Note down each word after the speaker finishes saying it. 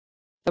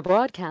The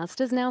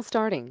broadcast is now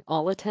starting.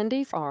 All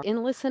attendees are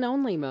in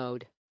listen-only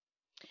mode.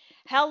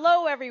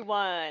 Hello,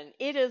 everyone.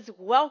 It is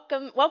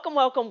welcome.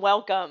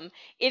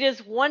 It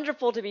is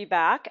wonderful to be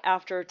back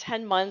after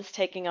 10 months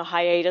taking a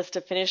hiatus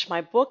to finish my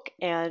book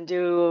and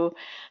do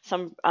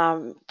some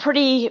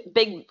pretty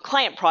big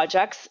client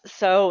projects.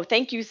 So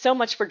thank you so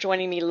much for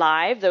joining me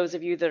live, those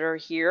of you that are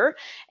here.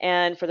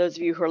 And for those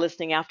of you who are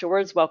listening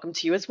afterwards, welcome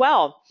to you as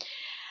well.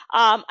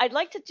 I'd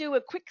like to do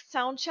a quick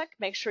sound check,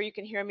 make sure you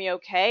can hear me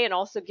okay, and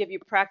also give you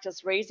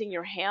practice raising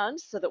your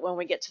hand so that when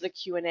we get to the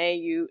Q&A,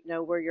 you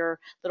know where your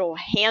little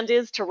hand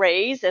is to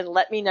raise, and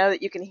let me know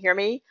that you can hear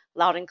me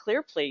loud and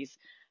clear, please.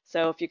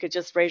 So if you could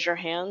just raise your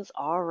hands.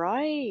 All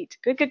right.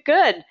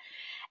 Good.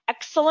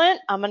 Excellent.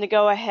 I'm going to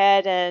go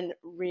ahead and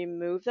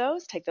remove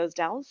those, take those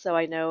down so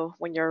I know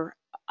when you're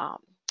um,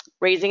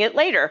 raising it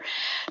later.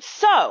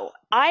 So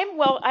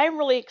I'm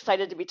really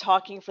excited to be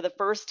talking for the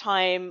first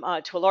time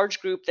to a large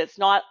group that's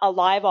not a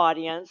live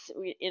audience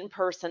in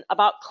person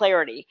about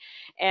clarity.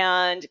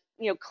 And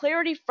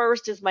Clarity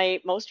First is my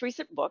most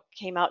recent book,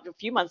 came out a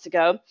few months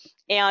ago,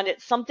 and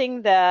it's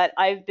something that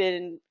I've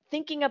been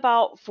thinking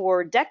about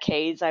for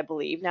decades, I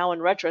believe, now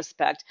in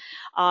retrospect.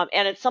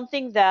 And it's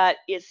something that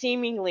is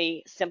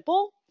seemingly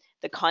simple.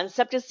 The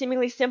concept is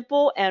seemingly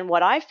simple, and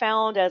what I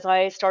found as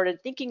I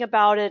started thinking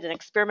about it and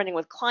experimenting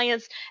with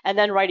clients and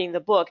then writing the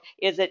book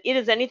is that it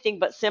is anything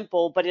but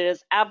simple, but it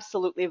is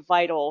absolutely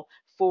vital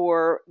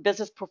for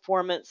business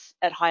performance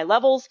at high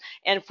levels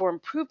and for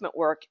improvement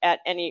work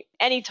at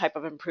any type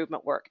of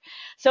improvement work.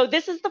 So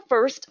this is the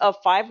first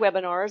of 5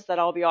 webinars that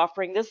I'll be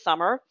offering this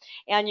summer,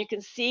 and you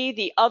can see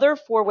the other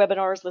 4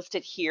 webinars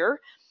listed here.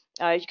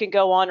 You can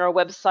go on our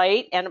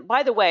website. And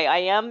by the way, I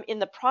am in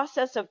the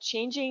process of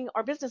changing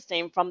our business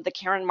name from the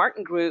Karen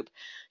Martin Group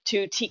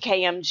to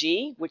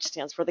TKMG, which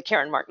stands for the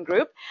Karen Martin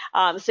Group.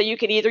 So you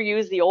can either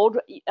use the old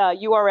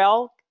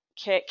URL,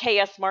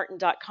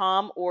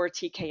 ksmartin.com or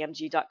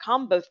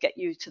tkmg.com. Both get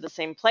you to the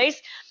same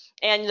place.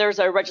 And there's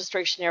a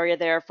registration area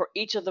there for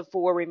each of the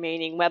 4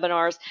 remaining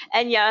webinars.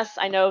 And yes,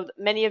 I know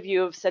many of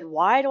you have said,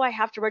 why do I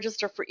have to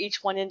register for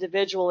each one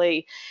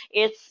individually?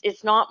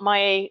 It's not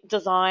my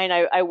design.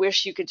 I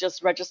wish you could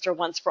just register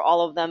once for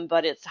all of them,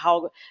 but it's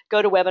how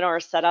GoToWebinar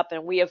is set up,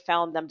 and we have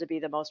found them to be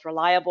the most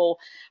reliable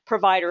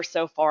provider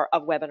so far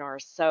of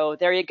webinars. So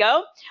there you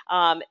go.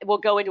 We'll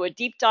go into a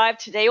deep dive.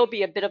 Today will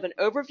be a bit of an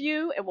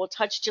overview, and we'll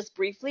touch just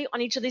briefly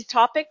on each of these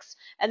topics,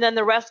 and then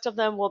the rest of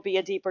them will be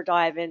a deeper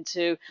dive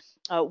into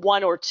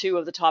 1 or 2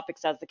 of the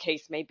topics as the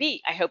case may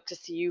be. I hope to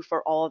see you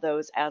for all of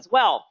those as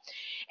well.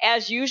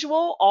 As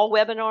usual, all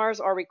webinars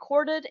are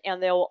recorded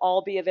and they will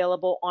all be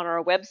available on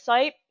our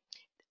website,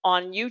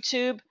 on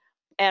YouTube,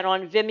 and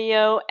on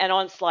Vimeo, and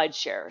on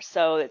SlideShare.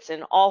 So it's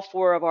in all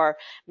 4 of our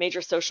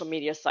major social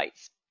media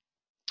sites.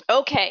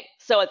 Okay,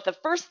 so the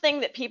first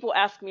thing that people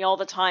ask me all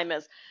the time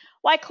is,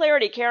 why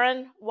clarity,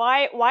 Karen?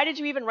 Why did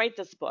you even write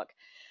this book?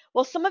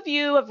 Well, some of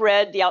you have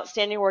read The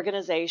Outstanding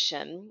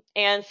Organization,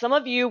 and some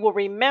of you will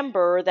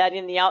remember that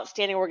in The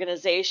Outstanding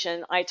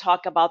Organization, I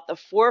talk about the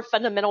 4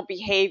 fundamental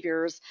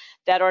behaviors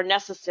that are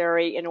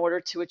necessary in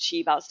order to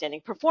achieve outstanding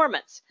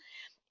performance.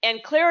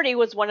 And clarity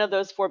was one of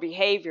those 4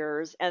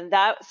 behaviors, and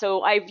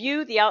so I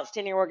view The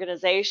Outstanding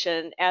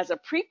Organization as a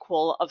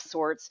prequel of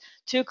sorts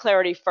to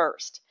Clarity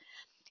First.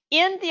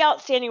 In The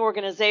Outstanding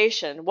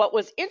Organization, what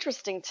was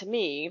interesting to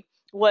me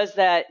was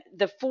that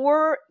the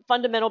 4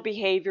 fundamental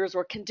behaviors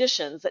or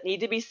conditions that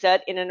need to be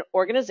set in an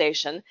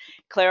organization: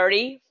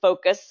 clarity,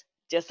 focus,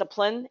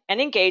 discipline,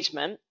 and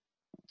engagement.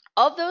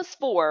 Of those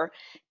 4,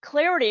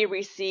 clarity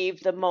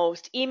received the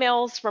most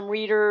emails from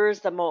readers,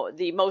 the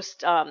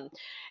most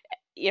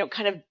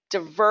kind of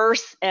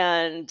diverse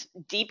and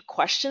deep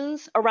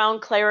questions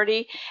around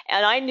clarity.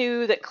 And I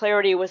knew that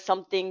clarity was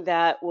something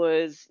that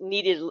was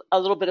needed a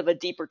little bit of a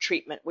deeper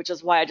treatment, which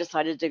is why I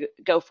decided to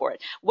go for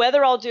it.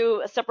 Whether I'll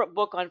do a separate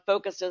book on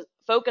focus,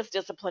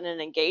 discipline,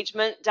 and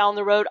engagement down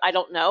the road, I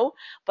don't know.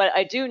 But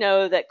I do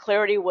know that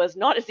clarity was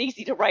not as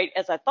easy to write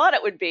as I thought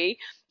it would be.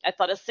 I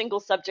thought a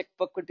single subject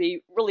book would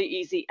be really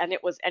easy, and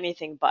it was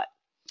anything but.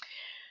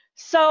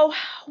 So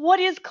what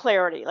is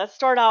clarity? Let's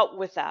start out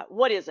with that.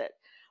 What is it?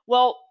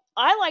 Well,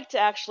 I like to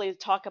actually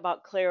talk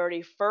about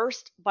clarity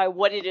first by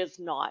what it is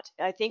not.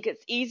 I think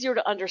it's easier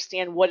to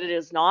understand what it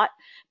is not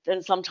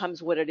than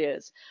sometimes what it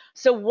is.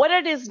 So what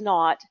it is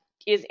not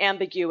is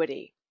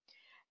ambiguity.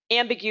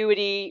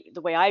 Ambiguity,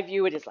 the way I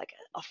view it, is like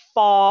a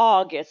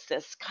fog. It's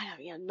this kind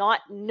of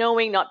not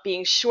knowing, not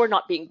being sure,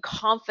 not being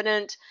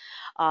confident,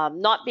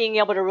 not being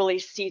able to really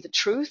see the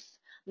truth,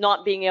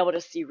 not being able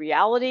to see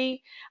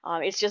reality.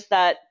 It's just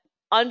that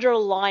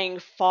underlying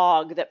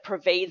fog that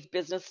pervades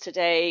business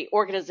today,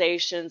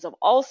 organizations of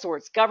all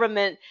sorts,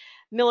 government,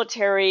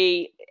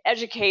 military,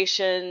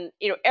 education.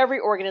 Every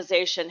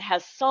organization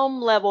has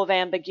some level of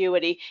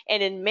ambiguity,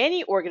 and in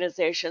many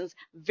organizations,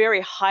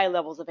 very high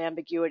levels of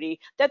ambiguity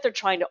that they're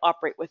trying to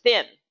operate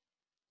within.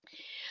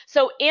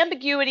 So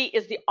ambiguity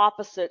is the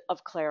opposite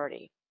of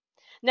clarity.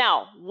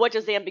 Now, what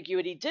does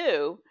ambiguity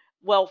do?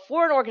 Well,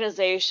 for an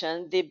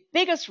organization, the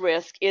biggest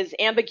risk is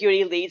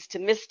ambiguity leads to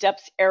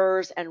missteps,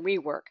 errors, and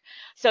rework.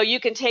 So you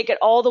can take it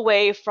all the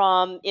way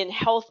from in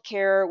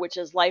healthcare, which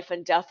is life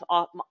and death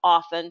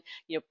often,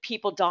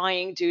 people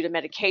dying due to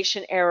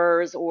medication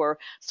errors or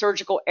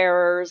surgical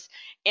errors.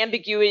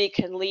 Ambiguity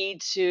can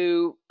lead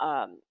to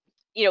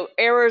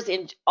errors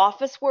in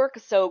office work.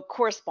 So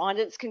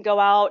correspondence can go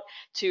out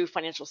to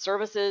financial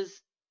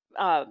services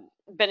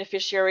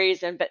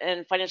beneficiaries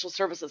and financial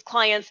services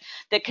clients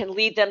that can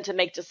lead them to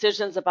make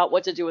decisions about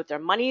what to do with their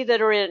money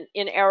that are in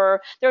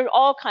error. There are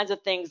all kinds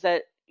of things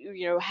that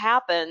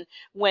happen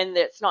when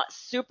it's not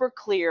super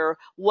clear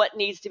what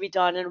needs to be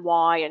done and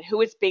why, and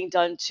who it's being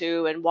done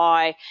to and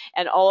why,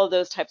 and all of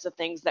those types of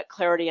things that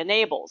clarity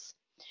enables.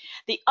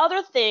 The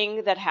other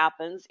thing that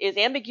happens is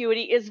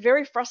ambiguity is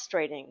very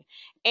frustrating.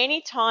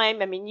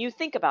 Anytime, you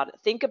think about it.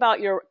 Think about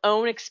your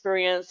own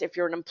experience if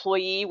you're an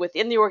employee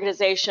within the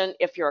organization,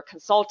 if you're a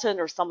consultant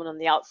or someone on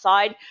the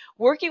outside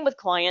working with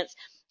clients.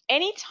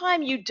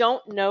 Anytime you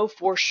don't know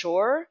for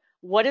sure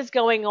what is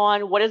going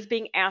on, what is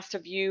being asked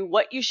of you,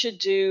 what you should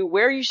do,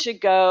 where you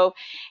should go,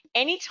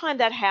 anytime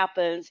that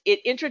happens, it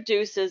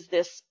introduces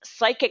this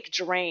psychic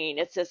drain.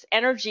 It's this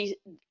energy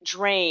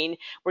drain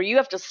where you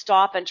have to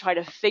stop and try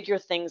to figure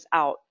things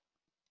out.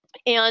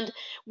 And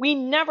we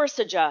never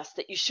suggest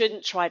that you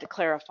shouldn't try to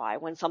clarify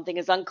when something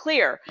is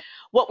unclear.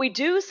 What we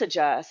do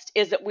suggest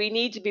is that we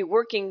need to be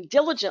working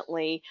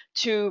diligently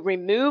to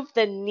remove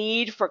the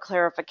need for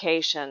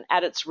clarification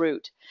at its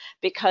root,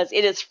 because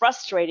it is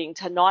frustrating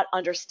to not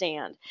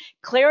understand.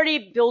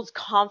 Clarity builds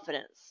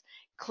confidence.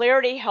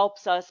 Clarity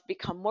helps us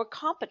become more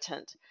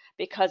competent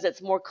because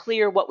it's more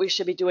clear what we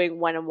should be doing,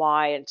 when and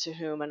why, and to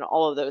whom, and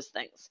all of those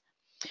things.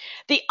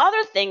 The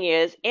other thing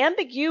is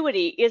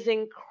ambiguity is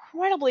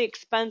incredibly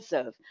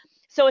expensive.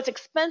 So it's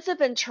expensive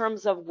in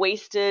terms of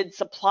wasted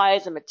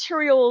supplies and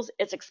materials.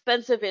 It's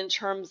expensive in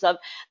terms of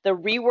the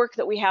rework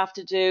that we have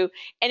to do.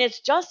 And it's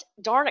just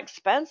darn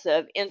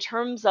expensive in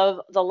terms of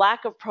the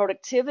lack of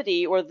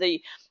productivity or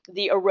the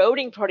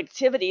eroding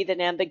productivity that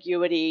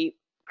ambiguity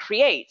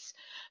creates.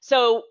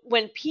 So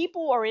when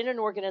people are in an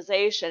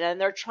organization and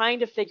they're trying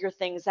to figure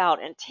things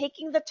out and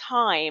taking the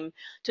time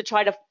to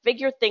try to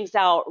figure things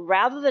out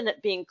rather than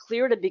it being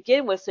clear to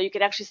begin with so you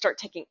can actually start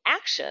taking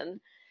action,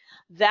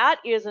 that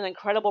is an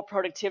incredible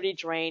productivity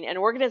drain, and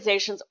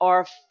organizations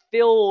are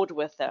filled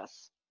with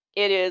this.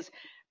 It is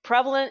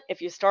prevalent.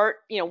 If you start,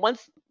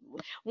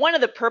 one of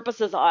the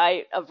purposes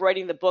of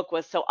writing the book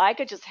was so I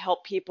could just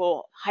help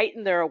people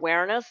heighten their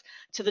awareness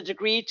to the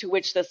degree to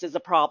which this is a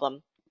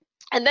problem,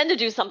 and then to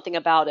do something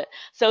about it.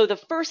 So the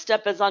first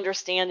step is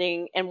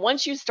understanding, and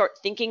once you start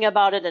thinking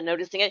about it and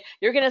noticing it,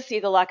 you're going to see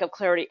the lack of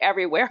clarity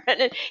everywhere,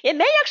 and it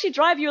may actually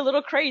drive you a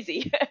little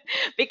crazy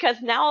because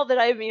now that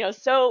I'm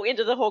so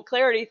into the whole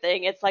clarity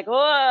thing, it's like,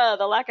 oh,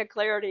 the lack of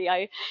clarity,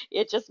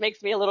 it just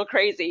makes me a little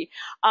crazy.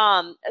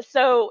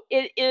 So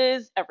it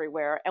is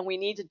everywhere, and we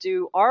need to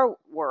do our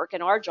work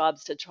and our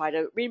jobs to try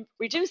to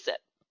reduce it.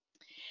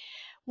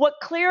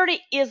 What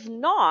clarity is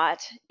not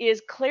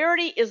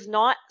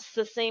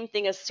the same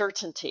thing as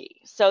certainty.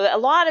 So a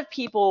lot of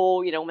people,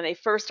 when they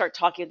first start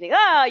talking, think,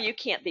 you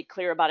can't be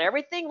clear about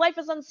everything. Life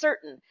is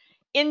uncertain.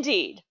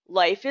 Indeed,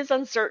 life is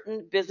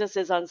uncertain. Business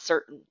is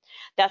uncertain.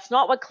 That's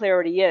not what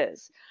clarity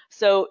is.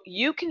 So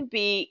you can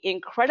be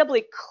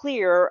incredibly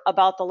clear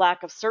about the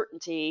lack of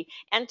certainty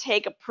and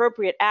take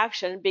appropriate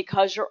action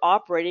because you're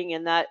operating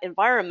in that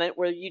environment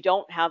where you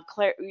don't have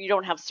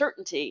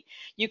certainty.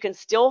 You can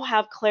still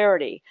have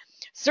clarity.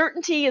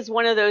 Certainty is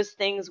one of those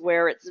things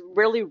where it's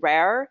really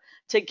rare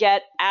to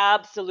get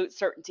absolute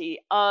certainty,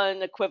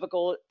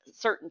 unequivocal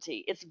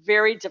certainty. It's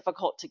very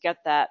difficult to get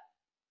that.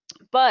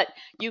 But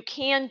you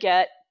can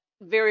get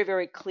very,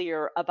 very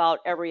clear about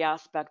every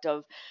aspect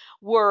of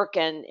work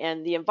and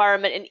the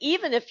environment. And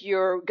even if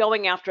you're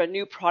going after a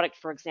new product,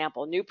 for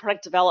example, new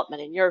product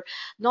development, and you're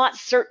not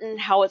certain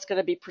how it's going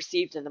to be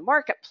perceived in the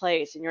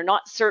marketplace, and you're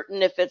not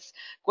certain if it's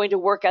going to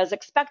work as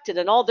expected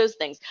and all those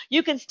things,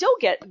 you can still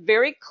get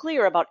very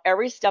clear about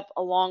every step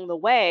along the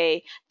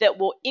way that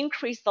will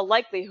increase the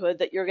likelihood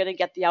that you're going to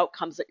get the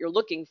outcomes that you're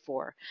looking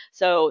for.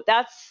 So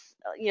that's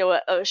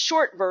a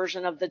short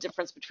version of the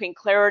difference between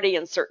clarity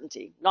and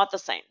certainty, not the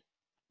same.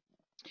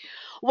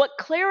 What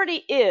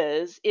clarity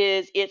is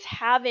it's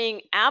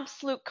having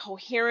absolute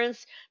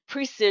coherence,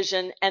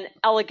 precision, and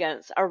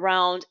elegance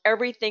around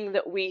everything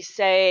that we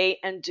say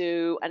and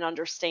do and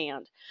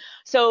understand.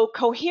 So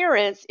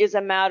coherence is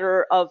a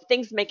matter of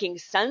things making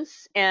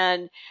sense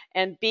and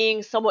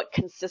being somewhat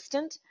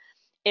consistent.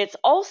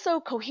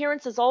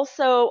 Coherence is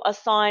also a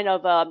sign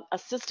of a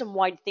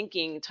system-wide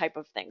thinking type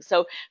of thing.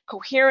 So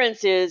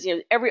coherence is,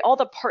 all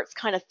the parts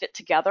kind of fit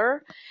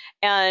together.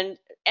 And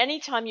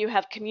anytime you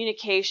have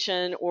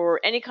communication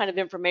or any kind of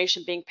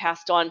information being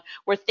passed on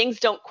where things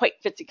don't quite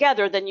fit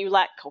together, then you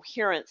lack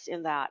coherence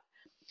in that.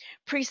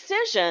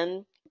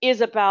 Precision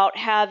is about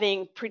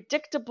having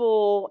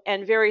predictable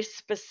and very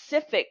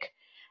specific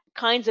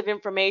kinds of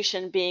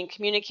information being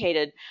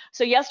communicated.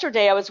 So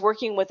yesterday I was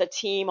working with a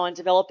team on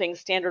developing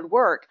standard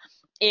work,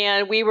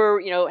 and we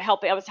were,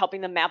 I was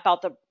helping them map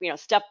out the,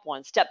 step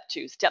 1, step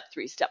 2, step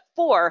 3, step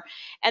 4.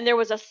 And there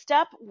was a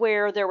step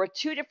where there were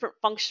 2 different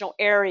functional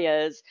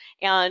areas,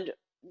 and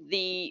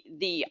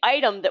the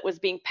item that was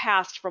being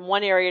passed from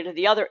one area to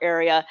the other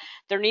area,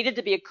 there needed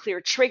to be a clear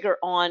trigger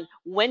on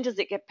when does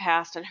it get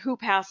passed and who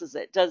passes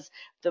it. Does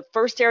the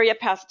first area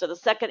pass it to the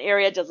second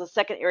area? Does the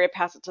second area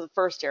pass it to the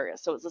first area?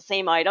 So it's the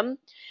same item.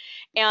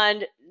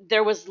 And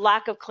there was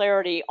lack of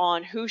clarity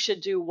on who should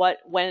do what,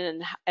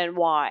 when, and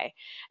why.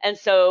 And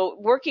so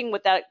working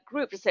with that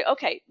group to say,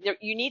 okay,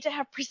 you need to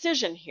have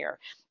precision here.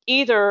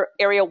 Either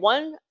area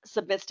 1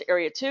 submits to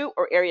area 2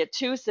 or area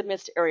 2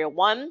 submits to area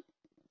 1.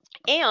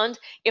 And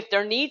if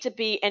there need to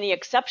be any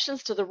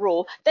exceptions to the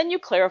rule, then you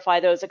clarify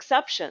those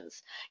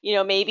exceptions.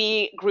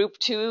 Maybe group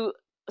 2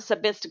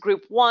 submits to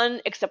group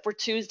 1 except for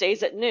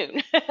Tuesdays at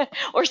noon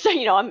or so,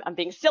 I'm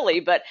being silly,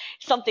 but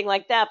something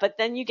like that. But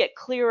then you get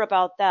clear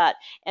about that,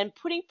 and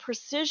putting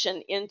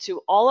precision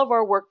into all of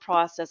our work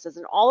processes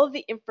and all of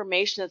the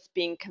information that's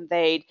being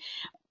conveyed,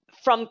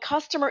 from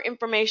customer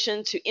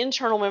information to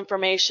internal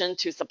information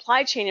to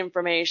supply chain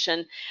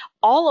information.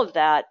 All of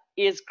that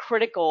is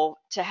critical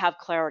to have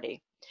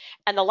clarity.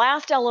 And the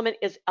last element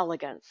is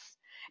elegance.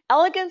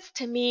 Elegance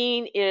to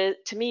me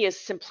is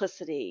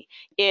simplicity.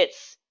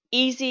 It's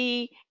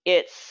easy,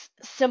 it's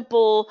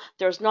simple,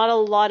 there's not a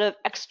lot of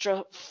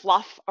extra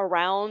fluff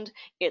around.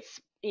 It's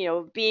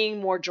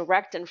being more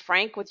direct and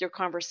frank with your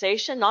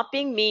conversation, not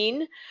being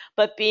mean,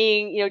 but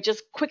being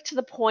just quick to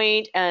the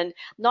point and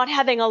not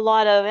having a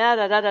lot of da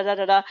da da da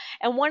da da.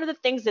 And one of the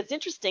things that's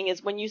interesting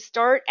is when you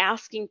start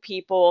asking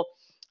people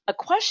a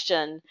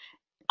question,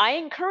 I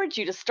encourage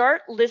you to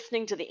start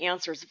listening to the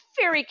answers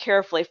very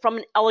carefully from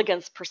an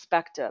elegance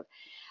perspective.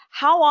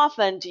 How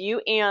often do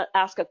you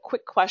ask a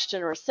quick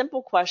question or a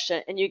simple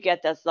question and you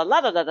get this and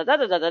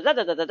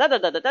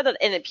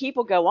then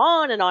people go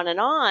on and on and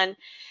on,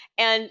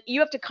 and you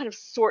have to kind of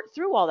sort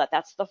through all that.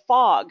 That's the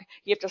fog.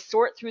 You have to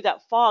sort through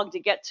that fog to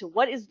get to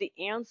what is the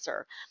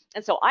answer.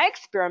 And so I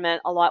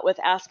experiment a lot with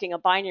asking a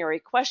binary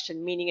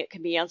question, meaning it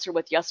can be answered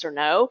with yes or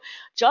no,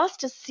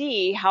 just to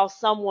see how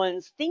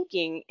someone's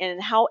thinking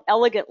and how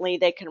elegantly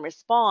they can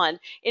respond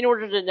in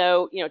order to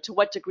know, to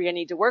what degree I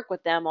need to work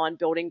with them on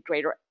building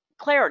greater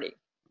clarity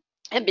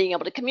and being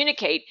able to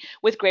communicate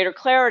with greater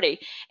clarity.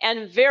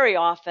 And very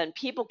often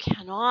people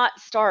cannot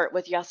start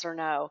with yes or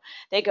no.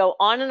 They go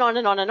on and on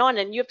and on and on,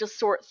 and you have to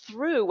sort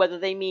through whether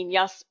they mean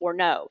yes or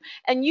no.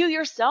 And you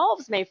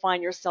yourselves may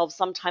find yourselves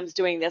sometimes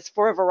doing this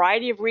for a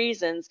variety of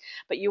reasons,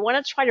 but you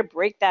want to try to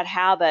break that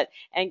habit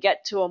and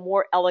get to a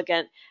more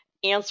elegant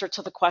answer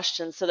to the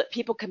question so that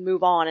people can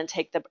move on and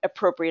take the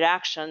appropriate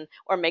action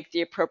or make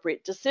the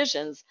appropriate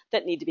decisions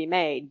that need to be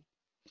made.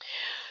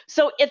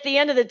 So at the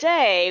end of the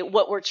day,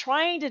 what we're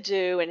trying to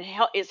do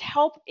is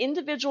help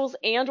individuals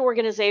and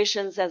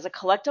organizations as a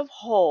collective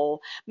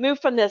whole move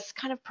from this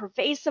kind of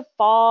pervasive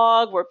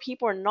fog where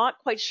people are not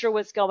quite sure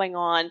what's going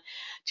on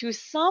to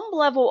some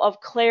level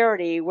of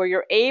clarity where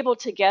you're able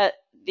to get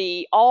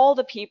all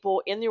the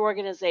people in the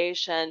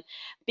organization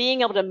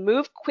being able to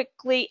move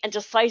quickly and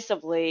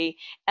decisively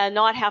and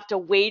not have to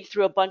wade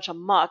through a bunch of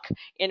muck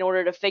in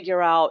order to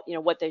figure out,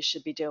 what they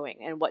should be doing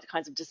and what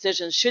kinds of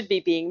decisions should be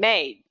being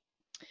made.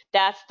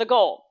 That's the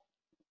goal.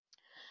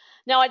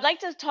 Now, I'd like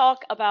to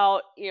talk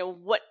about,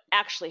 what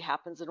actually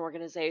happens in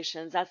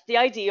organizations. That's the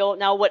ideal.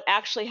 Now, what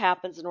actually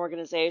happens in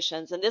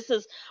organizations, and this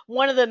is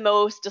one of the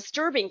most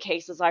disturbing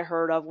cases I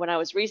heard of when I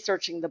was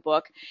researching the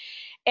book.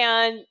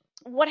 And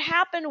what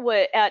happened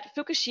at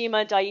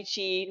Fukushima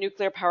Daiichi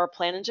nuclear power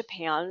plant in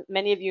Japan,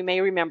 many of you may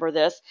remember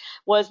this,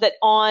 was that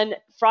on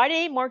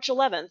Friday, March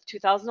 11th,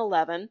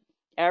 2011,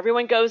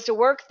 everyone goes to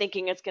work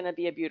thinking it's going to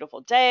be a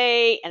beautiful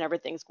day and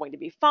everything's going to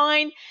be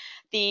fine.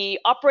 The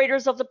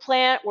operators of the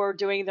plant were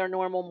doing their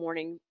normal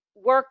morning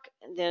work,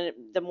 and then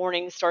the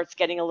morning starts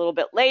getting a little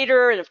bit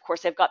later, and of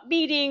course they've got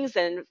meetings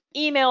and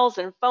emails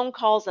and phone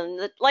calls,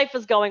 and life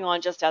is going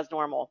on just as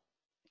normal.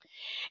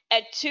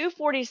 At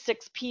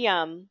 2:46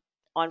 p.m.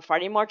 on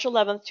Friday, March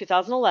 11th,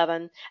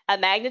 2011, a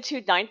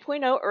magnitude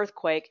 9.0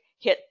 earthquake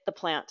hit the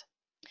plant.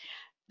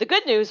 The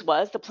good news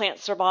was the plant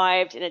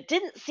survived and it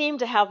didn't seem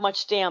to have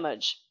much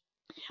damage.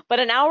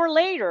 But an hour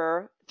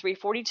later,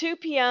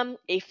 3:42 p.m.,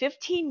 a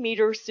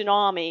 15-meter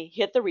tsunami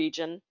hit the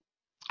region.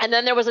 And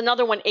then there was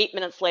another one 8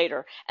 minutes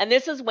later. And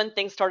this is when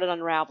things started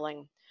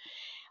unraveling.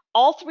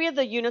 All 3 of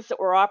the units that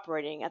were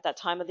operating at that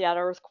time of that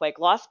earthquake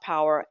lost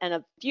power. And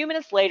a few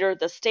minutes later,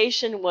 the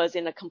station was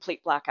in a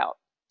complete blackout.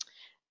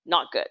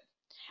 Not good.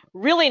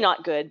 Really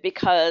not good,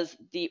 because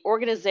the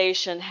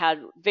organization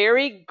had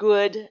very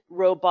good,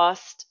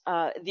 robust,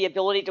 the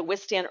ability to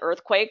withstand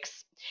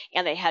earthquakes,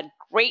 and they had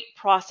great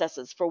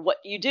processes for what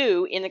you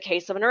do in the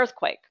case of an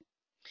earthquake.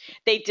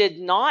 They did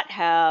not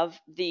have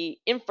the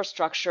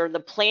infrastructure. The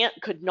plant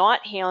could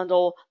not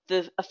handle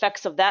the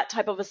effects of that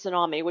type of a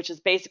tsunami, which is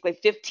basically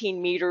 15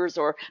 meters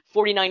or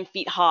 49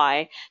 feet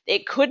high. They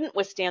couldn't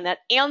withstand that,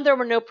 and there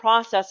were no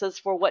processes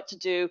for what to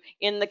do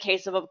in the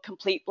case of a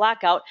complete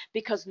blackout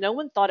because no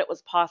one thought it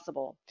was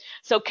possible.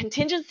 So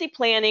contingency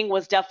planning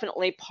was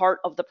definitely part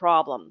of the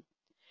problem.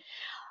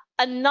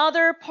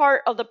 Another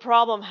part of the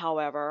problem,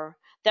 however,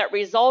 that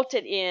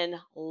resulted in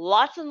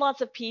lots and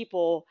lots of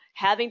people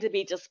having to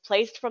be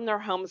displaced from their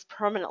homes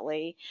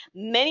permanently,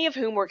 many of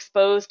whom were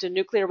exposed to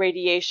nuclear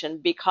radiation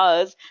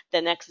because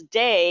the next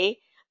day,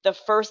 the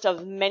first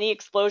of many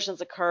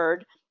explosions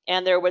occurred,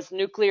 and there was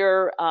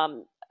nuclear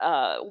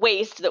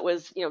waste that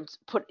was,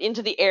 put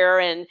into the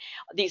air, and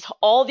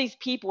all these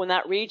people in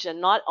that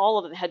region, not all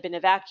of them had been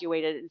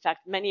evacuated. In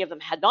fact, many of them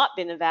had not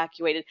been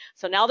evacuated.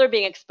 So now they're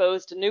being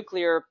exposed to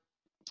nuclear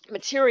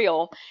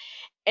material.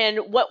 And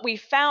what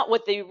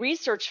the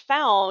research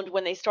found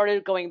when they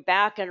started going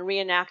back and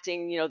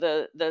reenacting,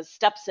 the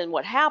steps in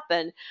what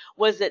happened,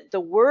 was that the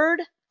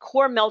word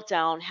core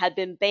meltdown had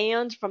been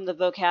banned from the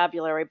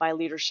vocabulary by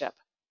leadership.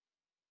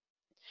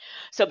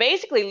 So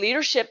basically,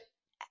 leadership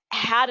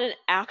had an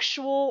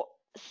actual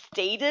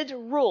stated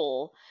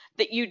rule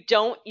that you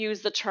don't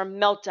use the term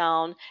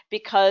meltdown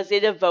because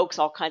it evokes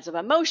all kinds of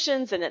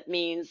emotions and it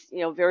means,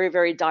 very,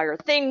 very dire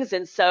things.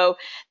 And so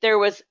there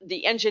was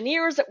the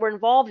engineers that were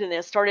involved in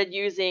this started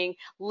using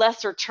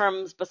lesser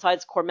terms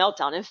besides core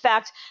meltdown. In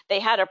fact, they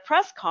had a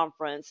press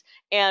conference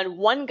and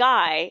one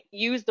guy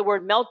used the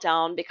word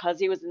meltdown because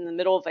he was in the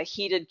middle of a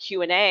heated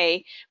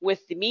Q&A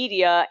with the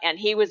media, and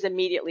he was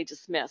immediately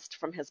dismissed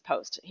from his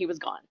post. He was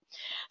gone.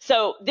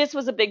 So this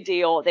was a big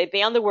deal. They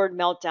banned the word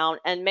meltdown,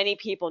 and many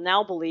people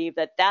now believe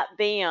that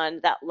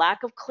ban, that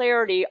lack of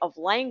clarity of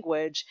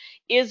language,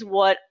 is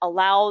what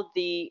allowed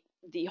the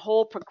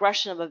whole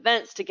progression of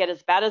events to get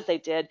as bad as they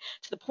did,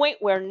 to the point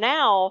where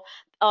now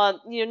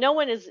no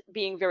one is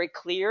being very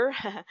clear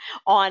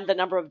on the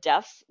number of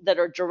deaths that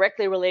are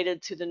directly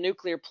related to the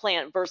nuclear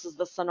plant versus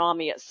the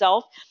tsunami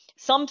itself.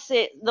 Some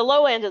say the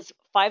low end is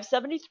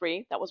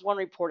 573. That was one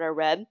report I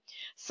read.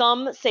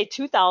 Some say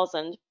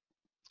 2,000.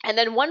 And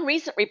then one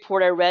recent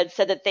report I read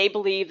said that they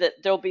believe that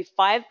there'll be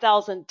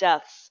 5,000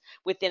 deaths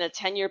within a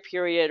 10-year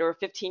period or a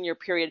 15-year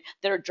period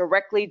that are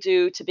directly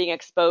due to being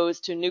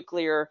exposed to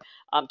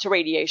to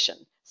radiation.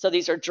 So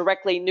these are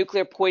directly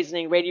nuclear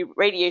poisoning,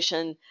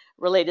 radiation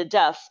related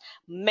deaths,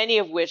 many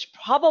of which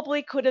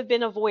probably could have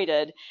been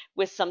avoided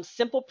with some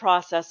simple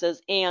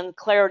processes and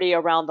clarity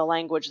around the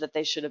language that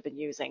they should have been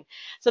using.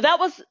 So that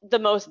was the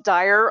most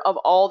dire of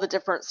all the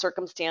different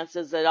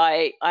circumstances that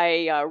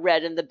I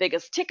read in the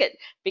biggest ticket,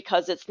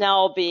 because it's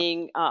now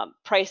being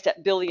priced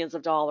at billions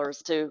of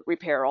dollars to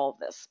repair all of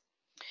this.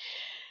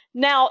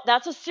 Now,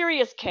 that's a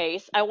serious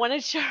case. I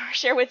wanted to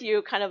share with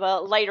you kind of a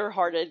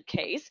lighter-hearted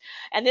case.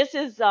 And this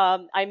is,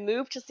 I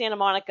moved to Santa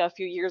Monica a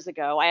few years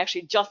ago. I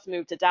actually just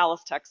moved to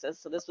Dallas, Texas.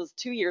 So this was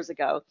 2 years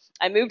ago.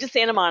 I moved to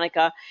Santa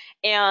Monica,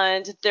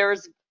 and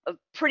there's a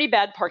pretty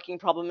bad parking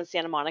problem in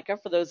Santa Monica,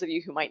 for those of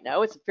you who might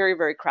know. It's very,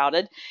 very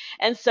crowded.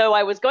 And so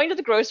I was going to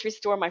the grocery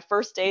store my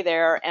first day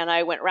there, and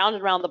I went round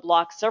and round the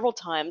block several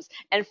times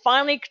and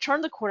finally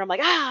turned the corner. I'm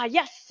like,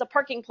 yes, a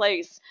parking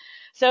place.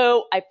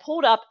 So I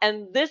pulled up,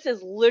 and this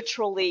is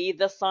literally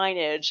the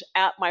signage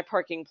at my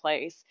parking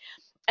place.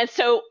 And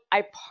so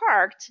I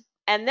parked,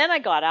 and then I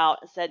got out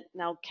and said,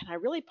 now, can I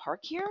really park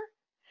here?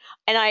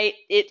 And I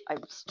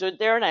stood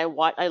there and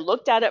I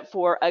looked at it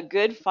for a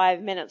good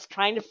 5 minutes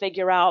trying to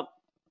figure out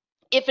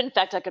if in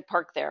fact I could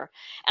park there.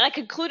 And I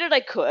concluded I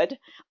could,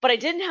 but I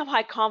didn't have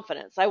high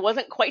confidence. I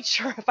wasn't quite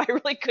sure if I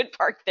really could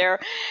park there.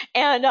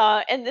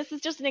 And this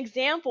is just an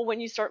example. When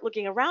you start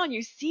looking around,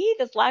 you see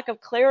this lack of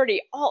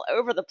clarity all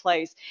over the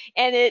place.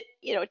 And it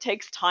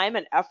takes time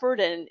and effort,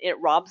 and it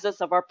robs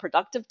us of our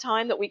productive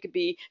time that we could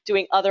be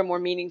doing other more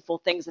meaningful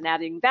things and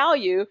adding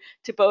value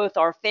to both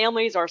our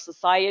families, our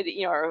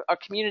society, our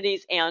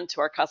communities, and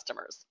to our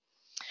customers.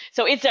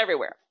 So it's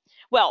everywhere.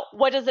 Well,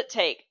 what does it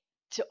take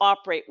to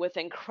operate with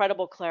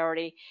incredible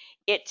clarity?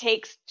 It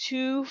takes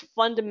two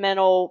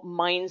fundamental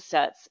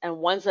mindsets, and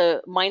one's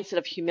a mindset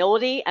of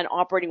humility and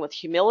operating with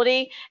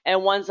humility,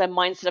 and one's a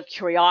mindset of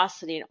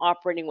curiosity and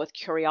operating with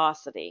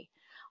curiosity.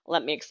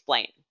 Let me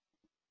explain.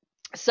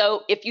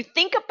 So if you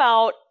think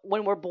about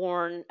when we're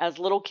born as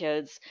little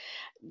kids,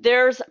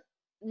 there's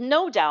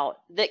no doubt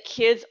that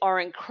kids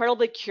are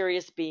incredibly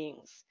curious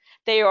beings.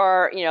 They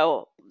are,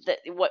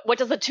 what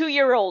does a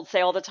 2-year-old say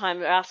all the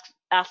time?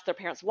 Ask their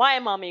parents, why,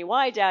 mommy?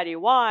 Why, daddy?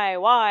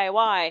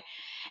 Why?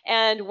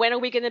 And when are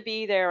we going to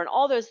be there? And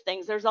all those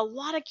things. There's a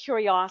lot of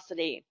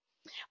curiosity.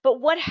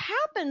 But what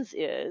happens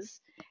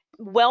is,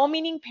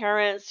 well-meaning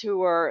parents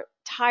who are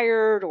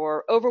tired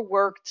or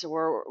overworked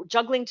or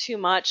juggling too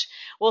much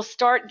will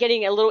start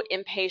getting a little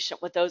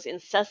impatient with those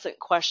incessant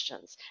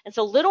questions. And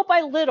so little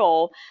by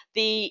little,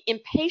 the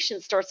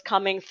impatience starts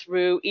coming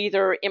through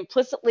either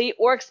implicitly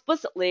or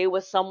explicitly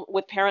with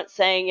parents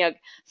saying,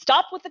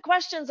 stop with the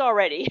questions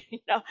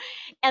already.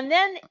 And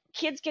then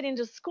kids get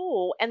into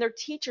school and their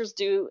teachers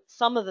do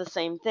some of the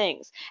same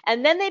things.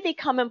 And then they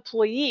become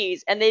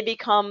employees, and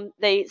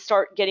they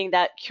start getting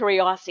that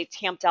curiosity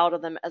tamped out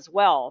of them as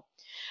well.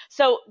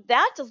 So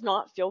that does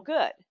not feel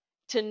good.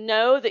 To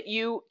know that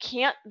you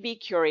can't be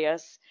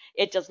curious,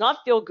 it does not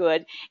feel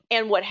good.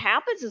 And what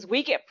happens is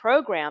we get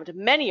programmed,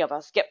 many of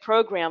us get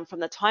programmed from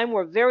the time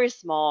we're very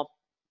small,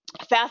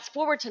 Fast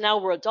forward to now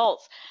we're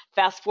adults.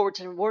 Fast forward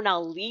to we're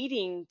now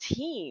leading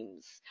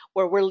teams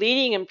where we're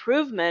leading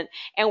improvement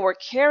and we're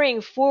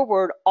carrying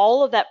forward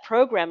all of that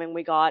programming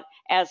we got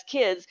as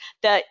kids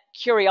that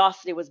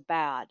curiosity was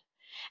bad.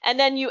 And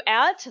then you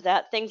add to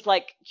that things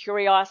like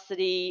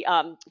curiosity,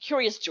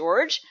 Curious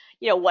George.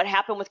 What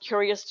happened with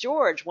Curious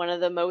George, one of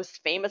the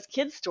most famous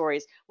kid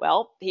stories?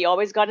 Well, he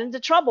always got into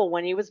trouble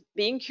when he was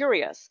being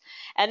curious.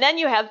 And then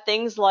you have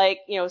things like,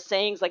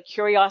 sayings like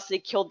curiosity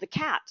killed the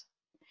cat.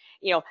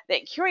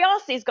 That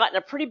curiosity has gotten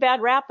a pretty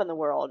bad rap in the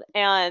world,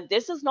 and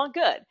this is not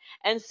good.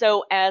 And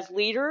so, as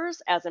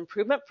leaders, as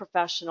improvement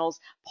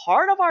professionals,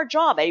 part of our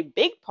job, a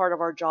big part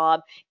of our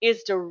job,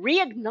 is to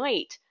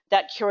reignite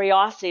that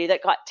curiosity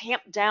that got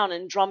tamped down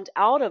and drummed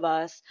out of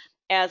us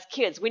as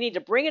kids. We need to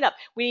bring it up.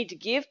 We need to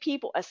give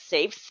people a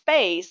safe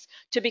space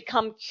to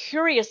become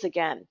curious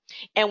again.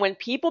 And when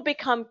people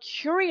become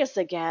curious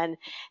again,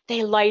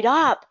 they light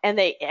up and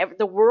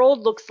the world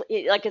looks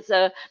like it's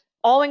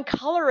all in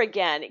color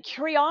again.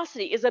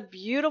 Curiosity is a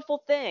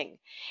beautiful thing.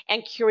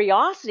 And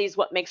curiosity is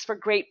what makes for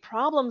great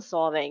problem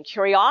solving.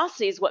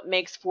 Curiosity is what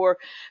makes for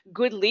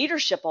good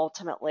leadership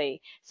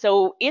ultimately.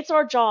 So it's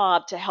our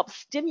job to help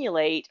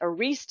stimulate or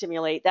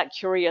re-stimulate that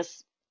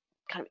curious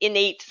kind of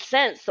innate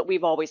sense that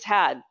we've always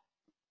had.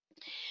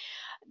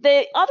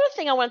 The other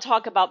thing I want to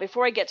talk about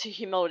before I get to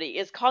humility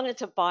is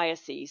cognitive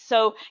biases.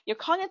 So your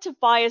cognitive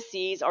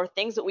biases are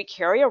things that we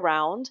carry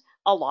around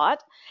a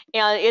lot,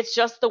 and it's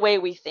just the way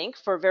we think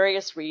for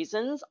various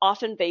reasons,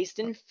 often based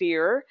in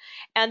fear.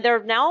 And there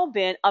have now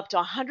been up to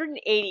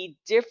 180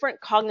 different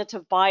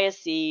cognitive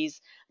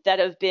biases that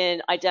have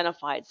been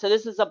identified. So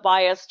this is a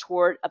bias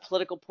toward a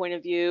political point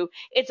of view.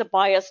 It's a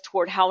bias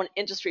toward how an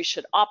industry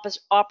should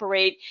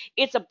operate.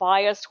 It's a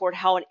bias toward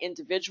how an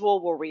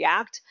individual will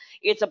react.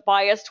 It's a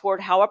bias toward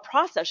how a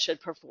process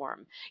should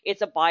perform.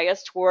 It's a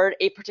bias toward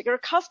a particular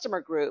customer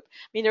group.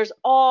 I mean, there's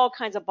all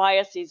kinds of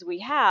biases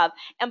we have,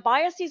 and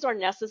biases are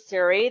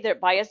necessary. Their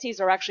biases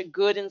are actually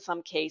good in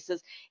some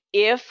cases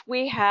if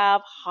we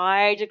have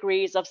high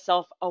degrees of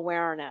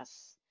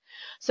self-awareness.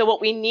 So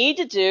what we need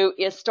to do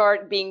is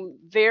start being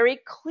very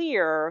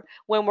clear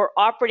when we're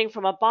operating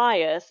from a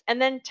bias,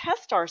 and then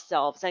test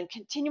ourselves and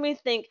continually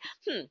think,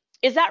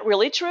 is that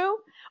really true?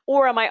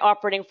 Or am I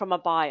operating from a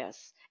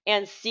bias?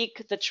 And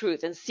seek the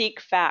truth and seek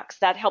facts.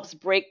 That helps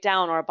break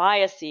down our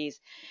biases.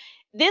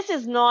 This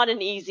is not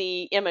an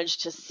easy image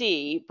to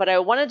see, but I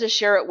wanted to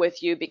share it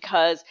with you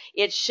because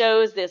it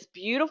shows this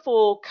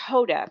beautiful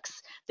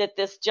codex that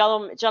this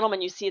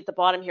gentleman you see at the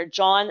bottom here,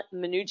 John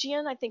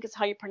Manoogian, I think is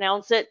how you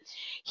pronounce it.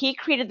 He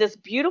created this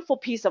beautiful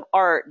piece of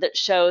art that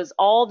shows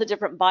all the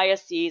different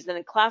biases and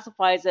then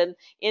classifies them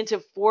into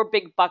 4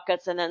 big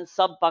buckets and then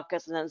sub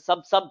buckets and then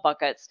sub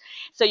buckets.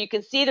 So you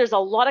can see there's a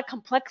lot of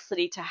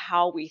complexity to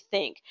how we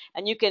think.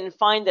 And you can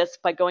find this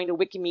by going to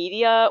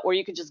Wikimedia, or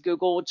you can just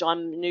Google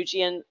John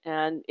Manoogian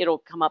and it'll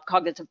come up,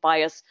 Cognitive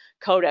Bias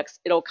Codex,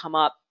 it'll come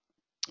up.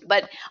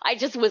 But I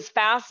just was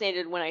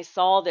fascinated when I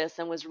saw this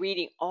and was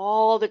reading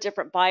all the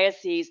different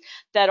biases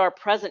that are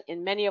present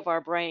in many of our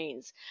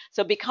brains.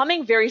 So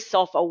becoming very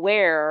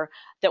self-aware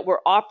that we're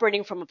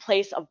operating from a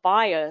place of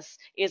bias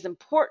is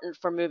important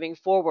for moving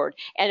forward.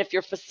 And if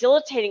you're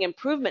facilitating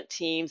improvement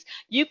teams,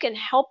 you can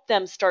help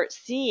them start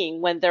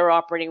seeing when they're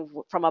operating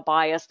from a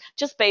bias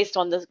just based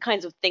on the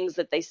kinds of things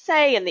that they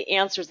say and the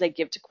answers they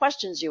give to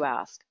questions you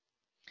ask.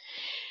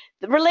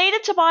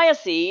 Related to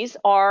biases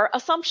are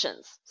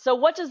assumptions. So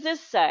what does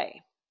this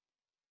say?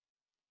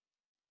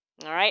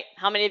 All right,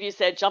 how many of you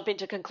said jumping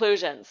to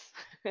conclusions?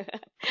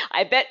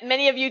 I bet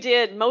many of you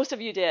did, most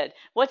of you did.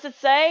 What's it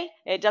say?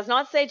 It does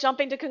not say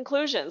jumping to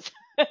conclusions.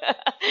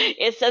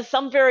 It says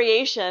some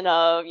variation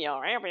of,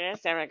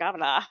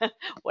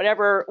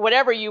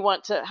 whatever you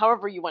want to,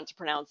 however you want to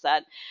pronounce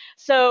that.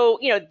 So,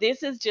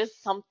 this is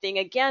just something,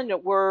 again,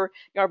 where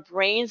our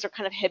brains are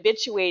kind of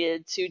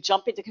habituated to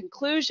jumping to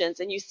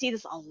conclusions. And you see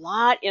this a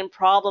lot in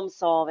problem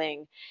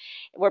solving,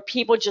 where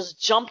people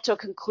just jump to a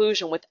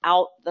conclusion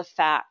without the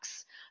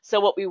facts. So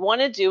what we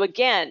want to do,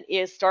 again,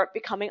 is start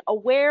becoming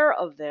aware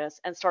of this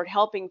and start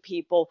helping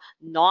people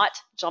not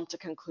jump to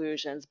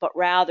conclusions, but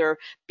rather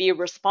be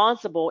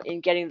responsible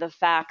in getting the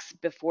facts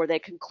before they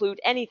conclude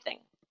anything.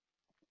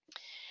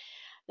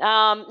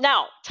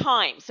 Now,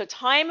 time. So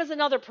time is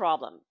another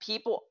problem.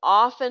 People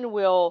often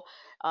will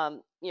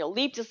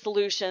leap to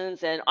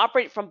solutions and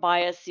operate from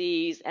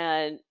biases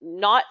and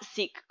not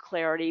seek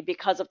clarity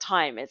because of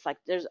time. It's like,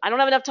 I don't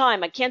have enough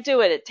time. I can't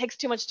do it. It takes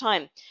too much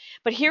time.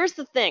 But here's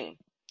the thing.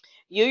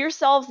 You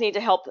yourselves need to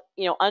help,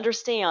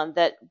 understand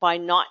that by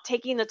not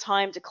taking the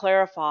time to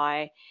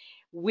clarify,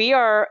 we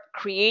are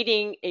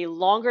creating a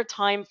longer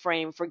time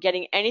frame for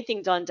getting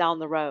anything done down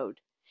the road.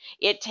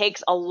 It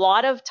takes a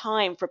lot of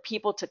time for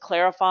people to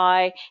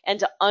clarify and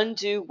to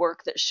undo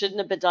work that shouldn't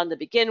have been done to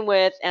begin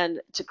with,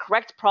 and to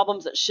correct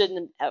problems that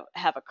shouldn't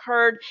have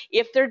occurred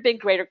if there'd been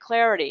greater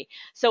clarity.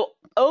 So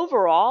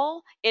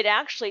overall, it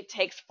actually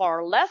takes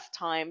far less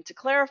time to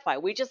clarify.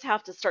 We just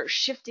have to start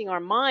shifting our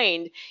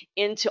mind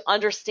into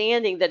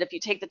understanding that if you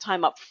take the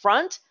time up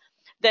front,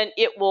 then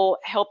it will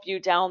help you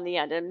down the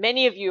end. And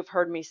many of you have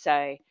heard me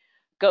say,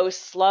 go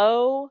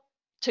slow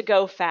to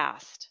go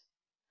fast.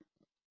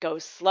 Go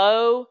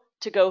slow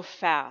to go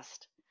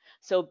fast.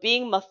 So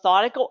being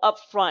methodical up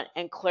front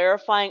and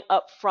clarifying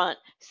up front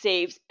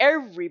saves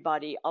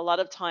everybody a lot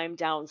of time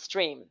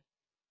downstream.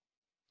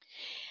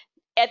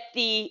 At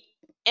the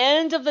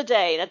end of the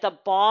day, and at the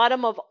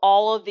bottom of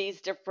all of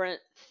these different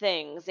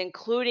things,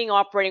 including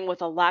operating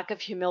with a lack of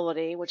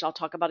humility, which I'll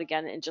talk about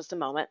again in just a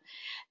moment,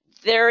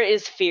 there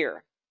is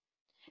fear.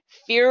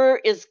 Fear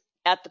is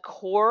at the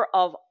core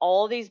of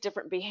all these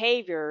different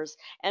behaviors.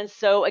 And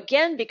so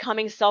again,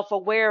 becoming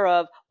self-aware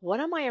of, what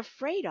am I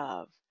afraid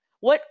of?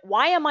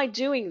 Why am I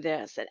doing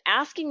this? And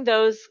asking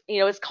those,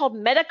 it's called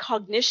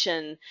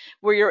metacognition,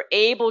 where you're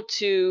able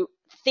to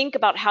think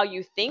about how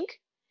you think.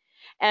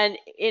 And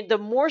the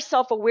more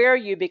self-aware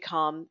you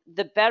become,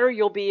 the better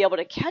you'll be able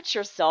to catch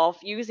yourself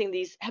using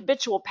these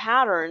habitual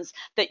patterns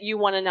that you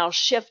want to now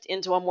shift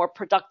into a more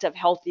productive,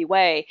 healthy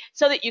way,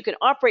 so that you can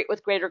operate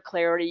with greater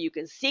clarity, you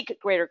can seek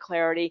greater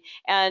clarity,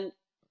 and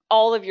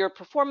all of your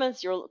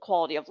performance, your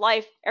quality of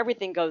life,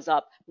 everything goes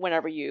up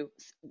whenever you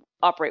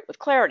operate with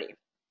clarity.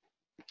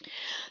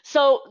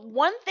 So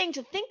one thing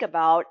to think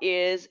about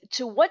is,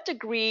 to what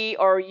degree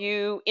are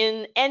you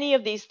in any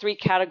of these three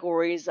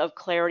categories of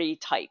clarity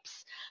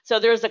types? So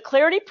there's a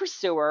clarity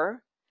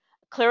pursuer,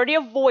 clarity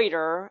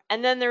avoider,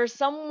 and then there's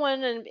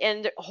someone,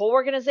 and whole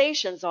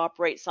organizations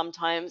operate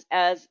sometimes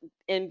as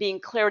in being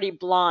clarity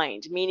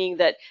blind, meaning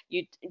that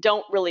you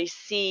don't really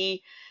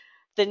see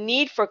the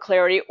need for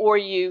clarity, or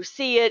you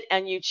see it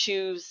and you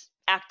choose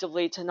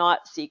actively to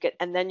not seek it,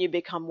 and then you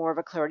become more of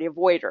a clarity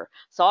avoider.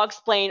 So I'll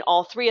explain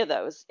all three of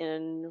those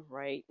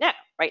right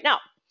now.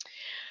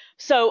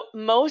 So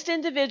most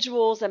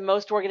individuals and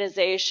most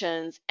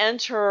organizations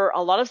enter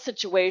a lot of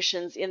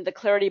situations in the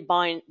clarity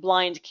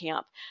blind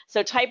camp.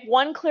 So type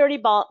 1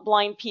 clarity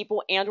blind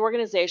people and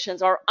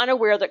organizations are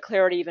unaware that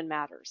clarity even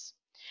matters.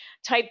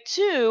 Type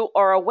 2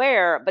 are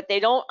aware, but they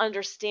don't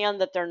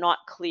understand that they're not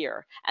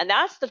clear. And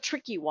that's the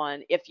tricky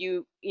one. If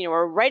you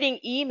are writing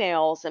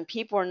emails and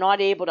people are not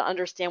able to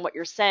understand what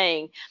you're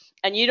saying,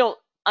 and you don't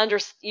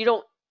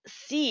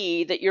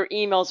see that your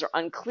emails are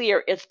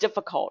unclear, it's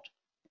difficult.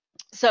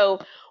 So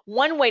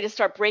one way to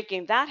start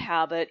breaking that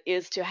habit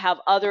is to have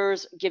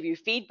others give you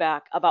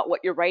feedback about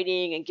what you're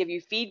writing and give you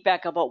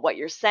feedback about what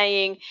you're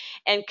saying,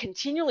 and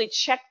continually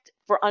check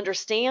for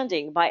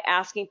understanding by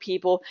asking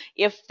people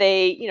if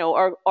they,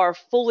 are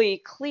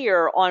fully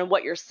clear on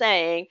what you're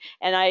saying.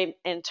 And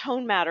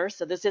tone matters.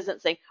 So this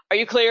isn't saying, are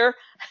you clear?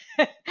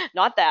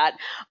 Not that.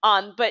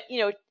 But,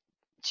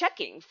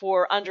 checking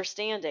for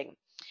understanding.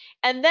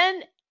 And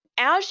then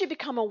as you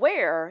become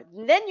aware,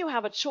 then you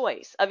have a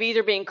choice of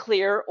either being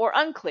clear or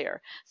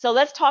unclear. So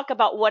let's talk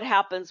about what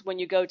happens when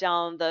you go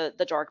down the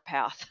dark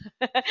path,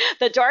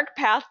 the dark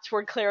path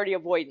toward clarity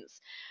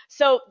avoidance.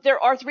 So there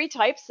are three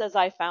types, as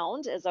I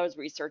found as I was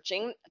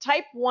researching.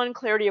 Type 1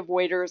 clarity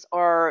avoiders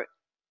are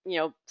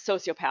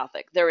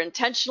sociopathic. They're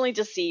intentionally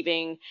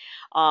deceiving.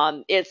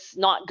 It's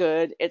not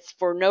good. It's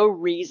for no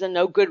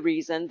good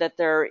reason that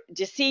they're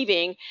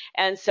deceiving.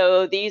 And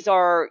so these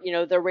are,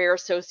 the rare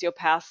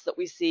sociopaths that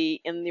we see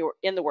in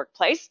the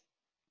workplace.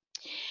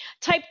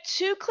 Type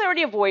 2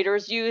 clarity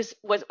avoiders use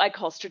what I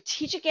call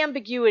strategic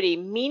ambiguity,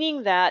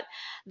 meaning that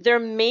there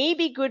may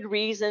be good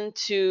reason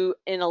to,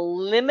 in a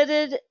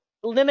limited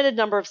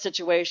number of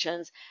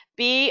situations,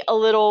 be a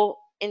little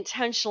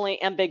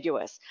intentionally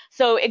ambiguous.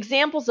 So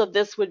examples of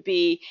this would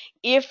be,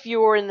 if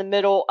you're in the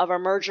middle of a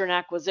merger and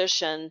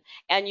acquisition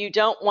and you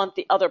don't want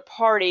the other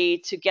party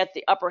to get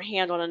the upper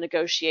hand on a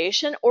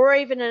negotiation, or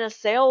even in a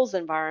sales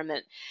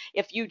environment,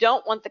 if you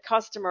don't want the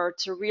customer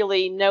to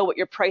really know what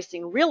your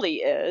pricing really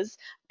is,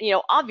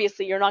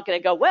 obviously you're not going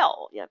to go,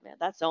 well, yeah, man,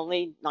 that's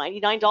only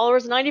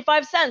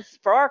 $99.95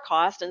 for our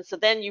cost. And so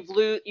then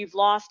you've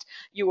lost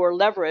your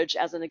leverage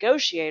as a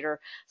negotiator.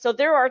 So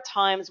there are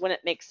times when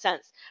it makes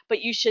sense,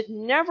 but you should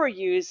never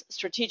use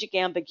strategic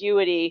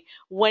ambiguity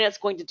when it's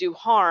going to do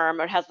harm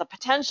or has the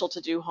potential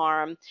to do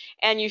harm.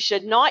 And you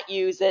should not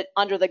use it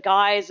under the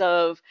guise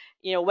of,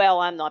 well,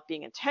 I'm not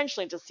being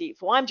intentionally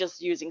deceitful, I'm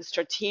just using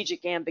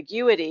strategic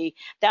ambiguity.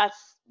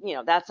 That's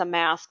a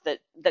mask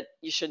that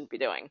you shouldn't be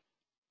doing.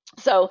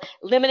 So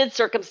limited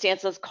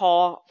circumstances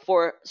call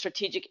for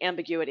strategic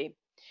ambiguity.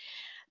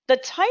 The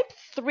type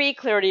 3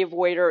 clarity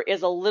avoider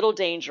is a little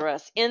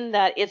dangerous in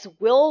that it's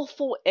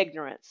willful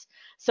ignorance.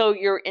 So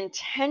you're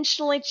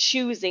intentionally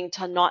choosing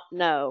to not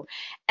know.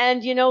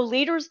 And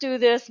leaders do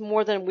this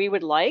more than we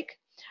would like.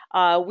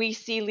 We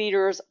see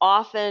leaders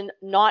often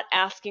not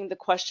asking the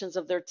questions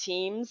of their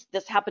teams.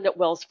 This happened at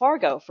Wells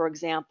Fargo, for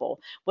example,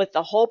 with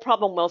the whole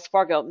problem Wells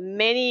Fargo.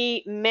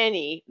 Many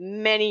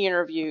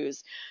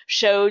interviews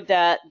showed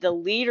that the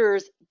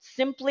leaders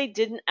simply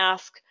didn't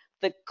ask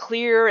the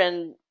clear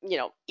and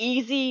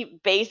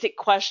easy basic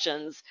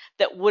questions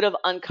that would have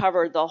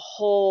uncovered the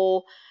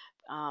whole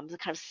the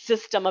kind of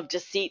system of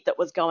deceit that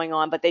was going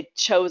on, but they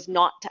chose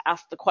not to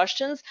ask the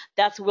questions.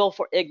 That's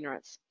willful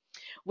ignorance.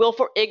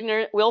 Willful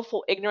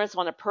ignorance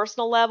on a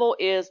personal level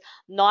is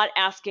not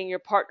asking your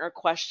partner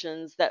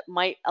questions that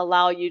might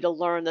allow you to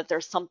learn that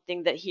there's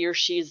something that he or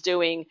she is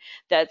doing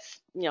that's,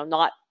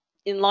 not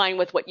in line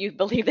with what you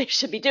believe they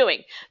should be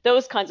doing.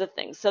 Those kinds of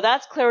things. So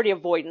that's clarity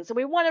avoidance. And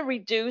we want to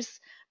reduce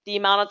the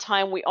amount of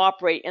time we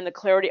operate in the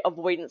clarity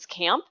avoidance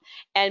camp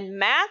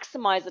and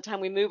maximize the time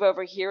we move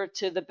over here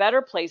to the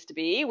better place to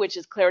be, which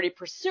is clarity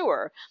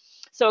pursuer.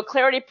 So a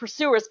clarity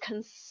pursuer is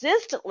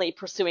consistently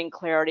pursuing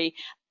clarity,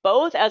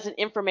 both as an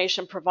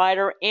information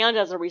provider and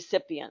as a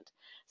recipient.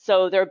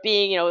 So they're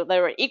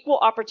an equal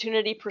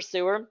opportunity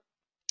pursuer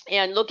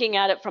and looking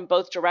at it from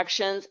both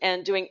directions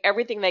and doing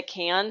everything they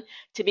can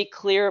to be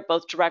clear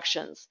both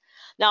directions.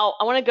 Now,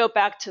 I want to go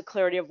back to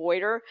clarity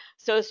avoider.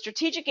 So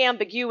strategic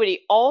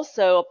ambiguity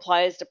also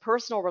applies to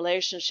personal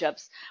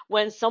relationships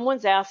when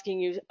someone's asking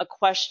you a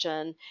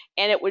question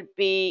and it would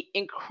be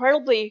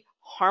incredibly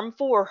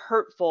harmful or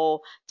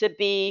hurtful to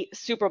be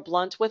super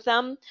blunt with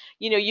them.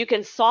 You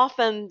can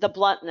soften the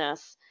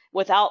bluntness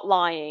without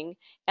lying,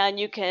 and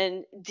you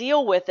can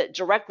deal with it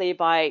directly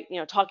by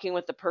talking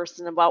with the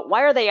person about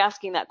why are they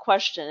asking that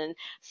question, and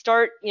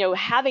start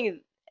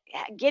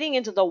getting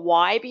into the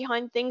why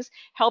behind things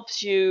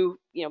helps you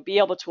be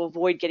able to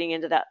avoid getting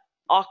into that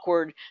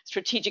awkward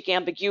strategic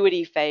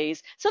ambiguity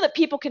phase so that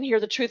people can hear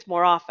the truth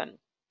more often.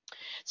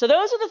 So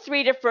those are the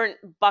three different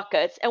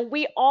buckets, and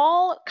we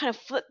all kind of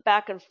flip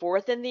back and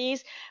forth in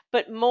these,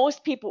 but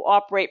most people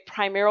operate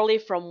primarily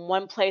from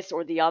one place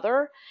or the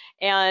other.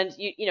 And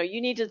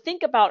you need to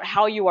think about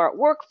how you are at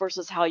work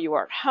versus how you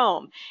are at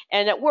home,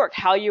 and at work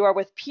how you are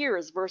with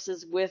peers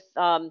versus with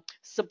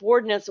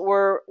subordinates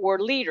or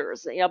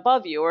leaders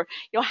above you, or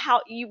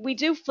we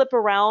do flip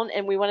around,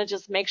 and we want to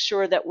just make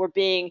sure that we're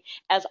being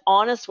as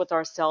honest with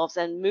ourselves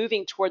and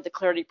moving toward the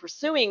clarity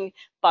pursuing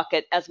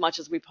bucket as much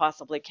as we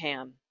possibly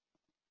can.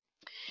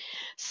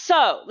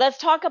 So let's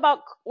talk about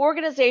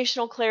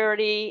organizational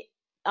clarity.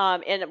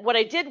 And what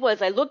I did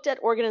was I looked at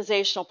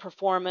organizational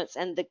performance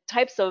and the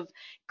types of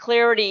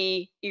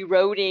clarity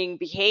eroding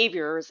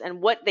behaviors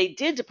and what they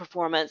did to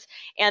performance,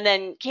 and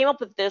then came up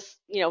with this,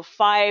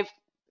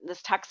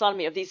 this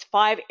taxonomy of these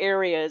 5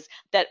 areas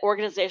that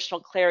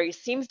organizational clarity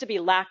seems to be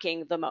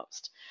lacking the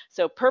most.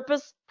 So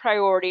purpose,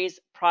 priorities,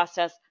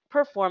 process,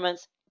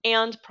 performance,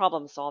 and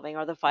problem solving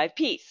are the 5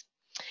 Ps.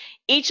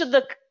 Each of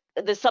the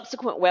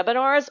subsequent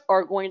webinars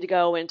are going to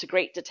go into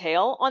great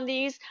detail on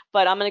these,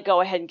 but I'm going to go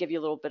ahead and give you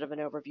a little bit of an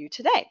overview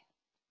today.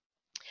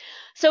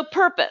 So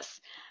purpose.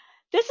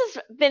 This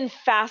has been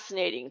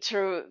fascinating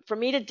for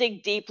me to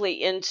dig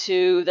deeply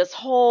into this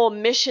whole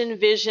mission,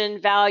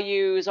 vision,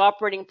 values,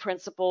 operating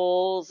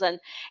principles, and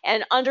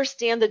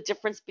understand the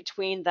difference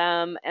between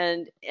them,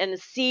 and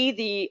see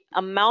the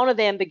amount of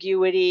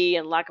ambiguity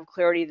and lack of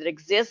clarity that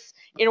exists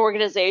in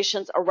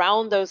organizations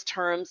around those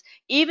terms.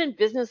 Even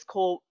business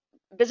school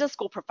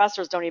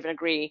professors don't even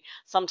agree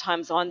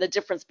sometimes on the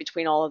difference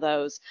between all of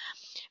those.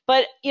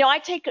 But, I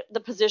take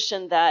the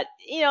position that,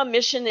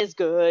 mission is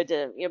good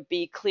to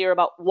be clear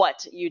about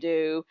what you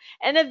do.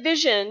 And a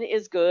vision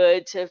is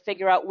good to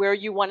figure out where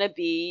you want to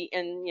be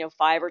in,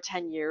 5 or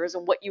 10 years,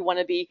 and what you want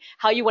to be,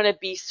 how you want to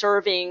be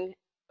serving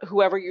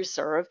whoever you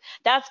serve.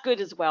 That's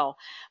good as well.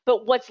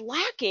 But what's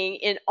lacking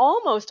in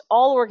almost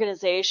all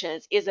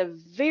organizations is a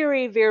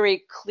very,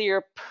 very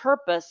clear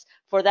purpose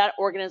for that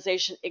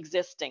organization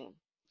existing.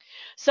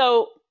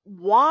 So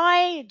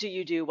why do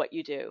you do what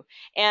you do?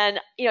 And,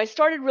 I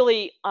started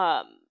really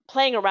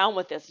playing around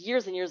with this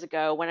years and years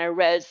ago when I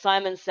read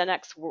Simon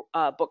Sinek's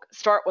book,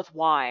 Start With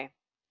Why.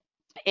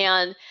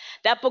 And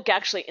that book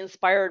actually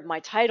inspired my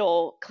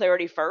title,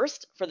 Clarity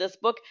First, for this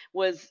book,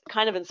 was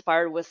kind of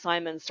inspired with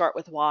Simon's Start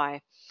With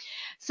Why.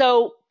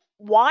 So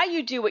why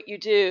you do what you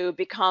do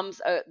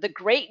becomes the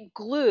great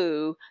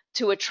glue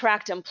to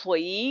attract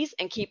employees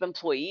and keep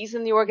employees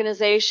in the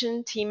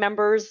organization, team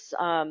members,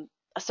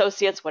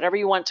 associates, whatever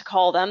you want to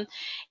call them.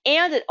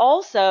 And it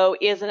also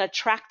is an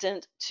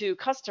attractant to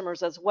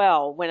customers as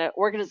well when an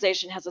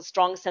organization has a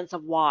strong sense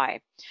of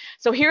why.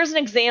 So here's an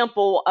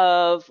example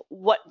of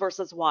what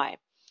versus why.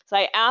 So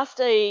I asked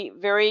a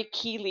very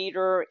key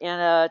leader in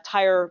a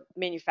tire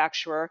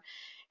manufacturer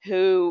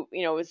who,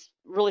 is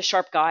a really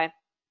sharp guy,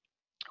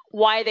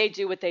 why they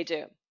do what they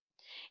do.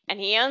 And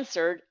he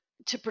answered,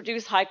 to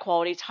produce high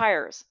quality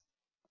tires.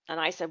 And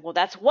I said, well,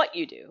 that's what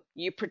you do.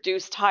 You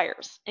produce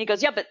tires. And he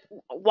goes, yeah, but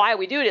why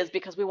we do it is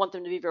because we want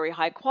them to be very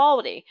high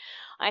quality.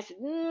 I said,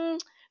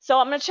 so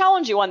I'm going to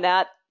challenge you on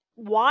that.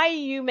 Why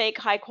you make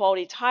high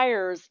quality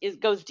tires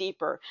goes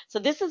deeper. So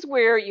this is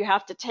where you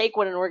have to take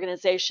what an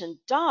organization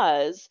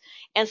does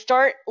and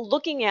start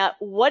looking at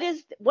what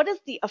is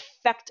the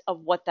effect of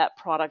what that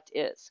product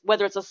is,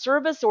 whether it's a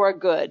service or a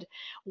good.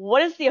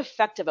 What is the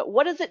effect of it?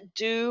 What does it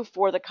do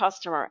for the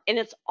customer? And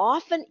it's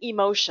often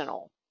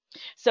emotional.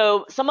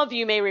 So some of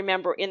you may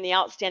remember in the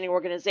Outstanding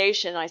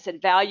Organization, I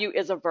said value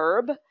is a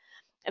verb,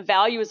 and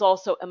value is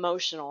also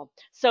emotional.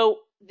 So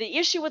the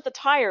issue with the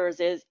tires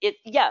is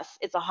yes,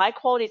 it's a high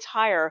quality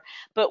tire,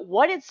 but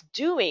what it's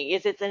doing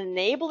is it's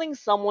enabling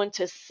someone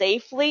to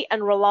safely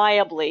and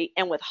reliably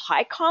and with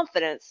high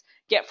confidence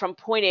get from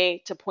point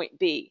A to point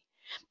B.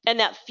 And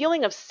that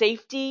feeling of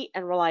safety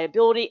and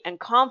reliability and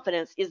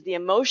confidence is the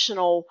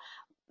emotional,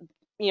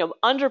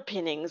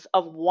 underpinnings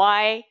of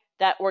why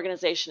that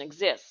organization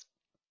exists.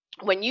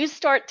 When you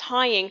start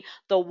tying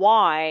the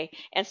why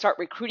and start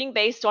recruiting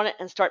based on it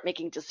and start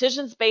making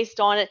decisions based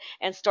on it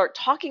and start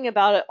talking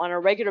about it on a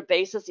regular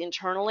basis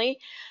internally,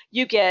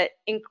 you get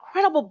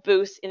incredible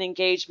boosts in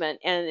engagement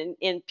and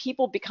in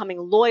people becoming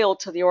loyal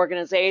to the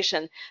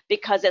organization,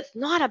 because it's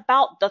not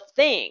about the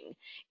thing,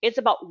 it's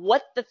about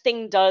what the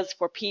thing does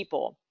for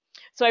people.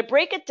 So I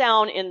break it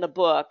down in the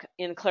book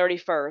in Clarity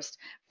First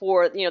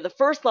for, the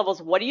first level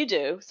is what do you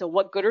do? So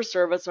what good or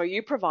service are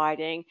you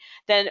providing?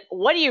 Then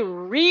what do you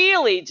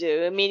really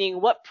do?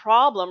 Meaning what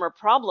problem or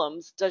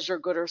problems does your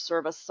good or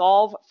service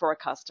solve for a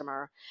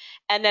customer?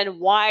 And then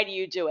why do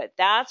you do it?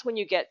 That's when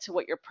you get to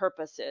what your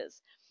purpose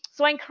is.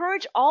 So I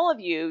encourage all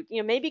of you,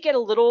 maybe get a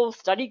little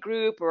study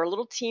group or a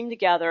little team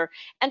together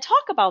and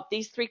talk about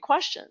these three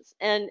questions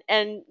and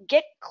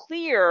get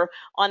clear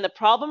on the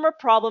problem or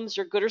problems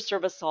your good or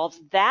service solves.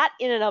 That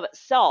in and of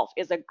itself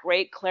is a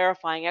great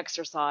clarifying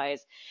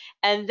exercise.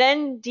 And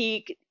then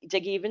dig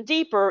even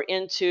deeper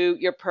into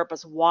your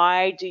purpose.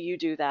 Why do you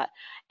do that?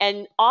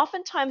 And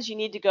oftentimes you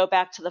need to go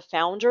back to the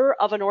founder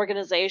of an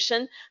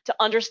organization to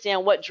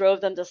understand what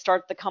drove them to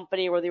start the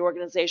company or the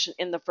organization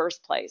in the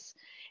first place.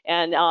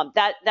 And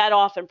that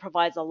often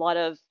provides a lot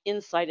of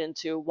insight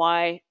into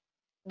why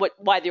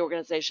the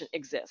organization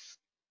exists.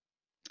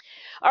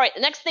 All right, the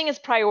next thing is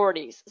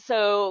priorities.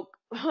 So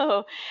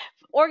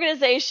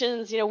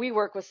organizations, we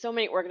work with so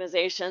many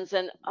organizations,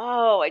 and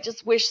I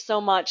just wish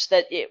so much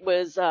that it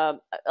was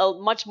a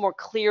much more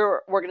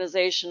clear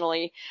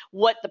organizationally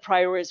what the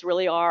priorities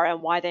really are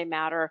and why they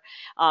matter.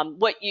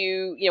 What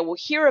you will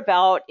hear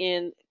about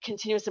in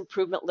continuous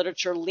improvement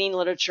literature, lean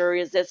literature,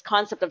 is this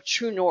concept of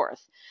true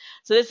north.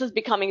 So this is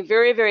becoming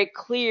very, very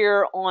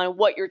clear on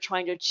what you're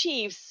trying to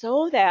achieve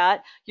so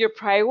that your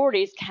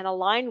priorities can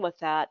align with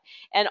that.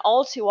 And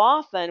all too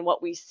often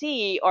what we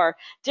see are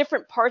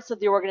different parts of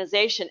the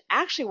organization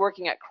actually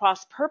working at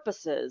cross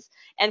purposes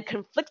and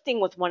conflicting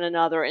with one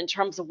another in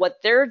terms of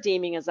what they're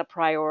deeming as a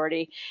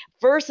priority,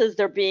 versus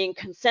there being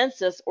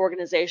consensus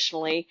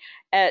organizationally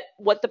at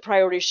what the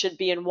priorities should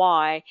be and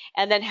why,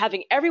 and then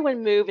having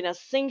everyone move in a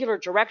singular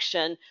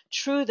direction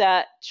toward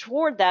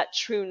that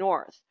true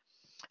north.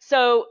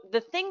 So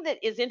the thing that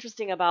is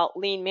interesting about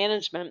lean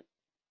management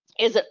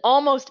is that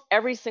almost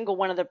every single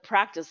one of the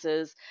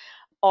practices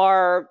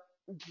are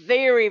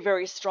very,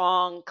 very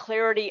strong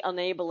clarity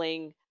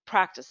enabling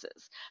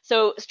practices.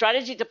 So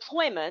strategy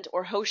deployment,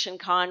 or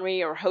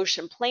Hoshin-Kanri or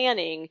Hoshin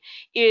planning,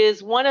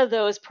 is one of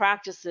those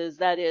practices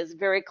that is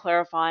very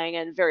clarifying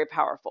and very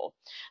powerful.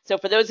 So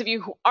for those of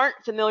you who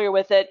aren't familiar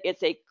with it,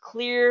 it's a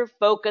clear,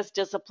 focused,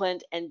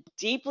 disciplined, and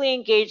deeply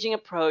engaging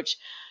approach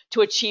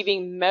to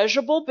achieving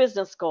measurable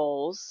business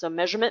goals, so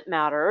measurement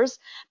matters,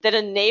 that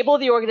enable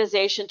the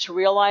organization to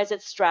realize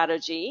its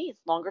strategy, its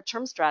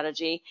longer-term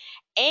strategy,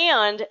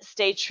 and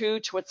stay true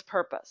to its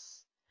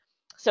purpose.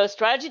 So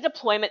strategy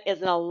deployment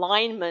is an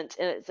alignment,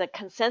 it's a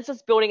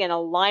consensus building and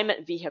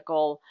alignment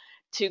vehicle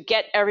to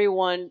get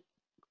everyone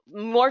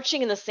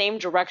marching in the same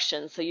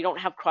direction so you don't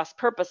have cross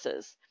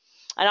purposes.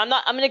 And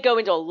I'm going to go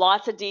into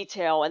lots of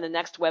detail in the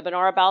next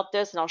webinar about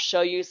this, and I'll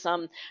show you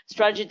some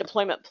strategy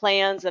deployment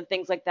plans and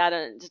things like that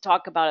and to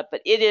talk about it.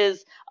 But it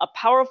is a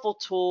powerful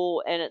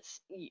tool, and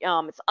it's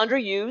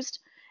underused,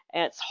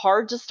 and it's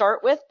hard to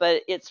start with,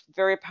 but it's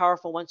very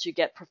powerful once you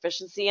get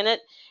proficiency in it.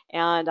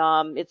 And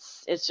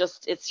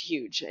it's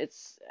huge.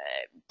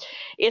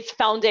 It's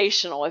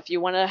foundational. If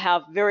you want to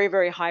have very,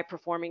 very high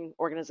performing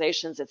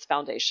organizations, it's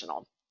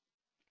foundational.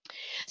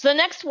 So the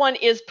next one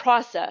is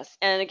process.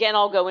 And again,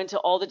 I'll go into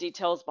all the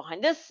details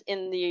behind this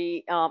in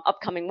the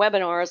upcoming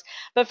webinars.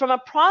 But from a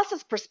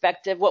process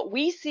perspective, what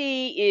we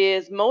see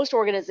is most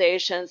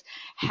organizations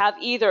have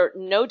either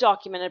no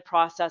documented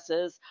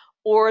processes,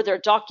 or they're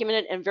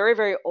documented and very,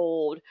 very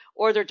old,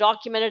 or they're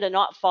documented and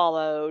not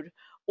followed,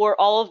 or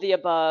all of the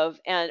above,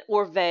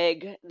 or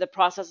vague. The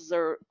processes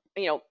are,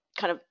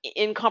 kind of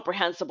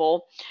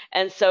incomprehensible.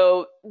 And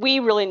so we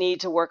really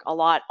need to work a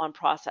lot on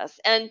process.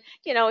 And,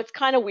 it's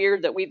kind of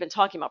weird that we've been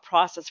talking about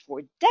process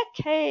for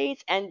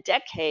decades and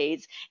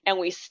decades, and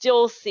we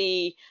still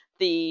see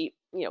the,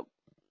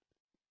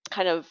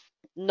 kind of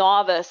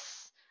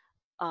novice,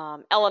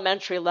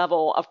 elementary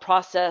level of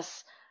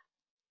process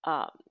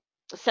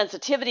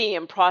sensitivity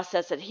and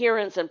process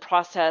adherence and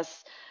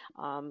process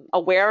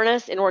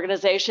awareness in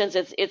organizations.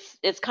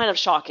 It's kind of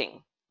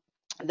shocking.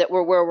 that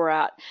we're where we're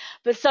at.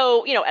 But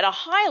so, at a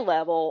high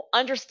level,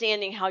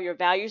 understanding how your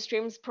value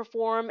streams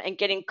perform and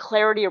getting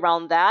clarity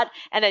around that,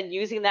 and then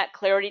using that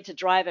clarity to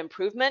drive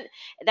improvement,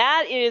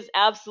 that is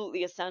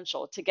absolutely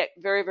essential to get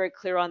very, very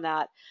clear on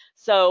that.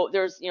 So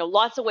there's,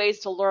 lots of ways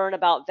to learn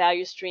about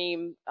value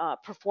stream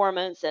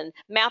performance, and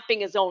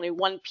mapping is only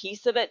one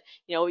piece of it.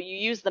 You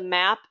use the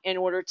map in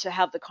order to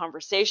have the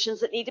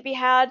conversations that need to be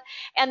had.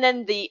 And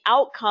then the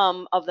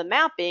outcome of the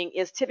mapping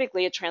is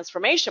typically a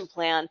transformation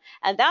plan.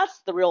 And that's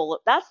the real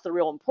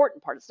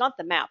important part. It's not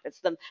the map. It's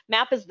the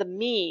map is the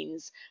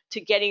means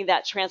to getting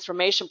that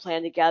transformation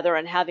plan together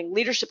and having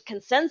leadership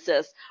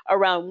consensus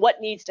around what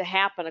needs to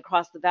happen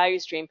across the value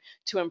stream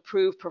to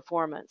improve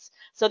performance.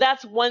 So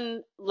that's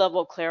one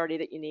level of clarity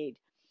that you need.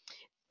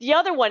 The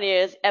other one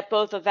is at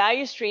both a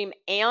value stream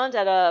and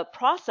at a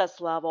process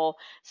level,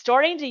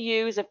 starting to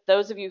use, if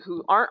those of you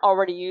who aren't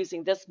already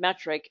using this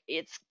metric,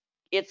 it's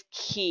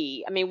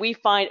key. I mean, we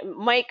find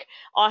Mike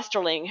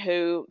Osterling,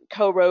 who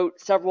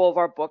co-wrote several of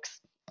our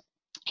books,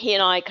 he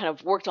and I kind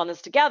of worked on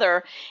this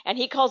together, and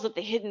he calls it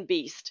the hidden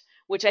beast,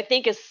 which I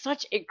think is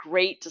such a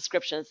great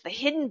description. It's the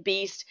hidden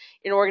beast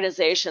in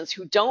organizations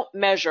who don't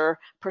measure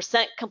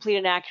percent complete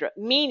and accurate,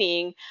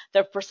 meaning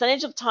the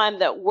percentage of time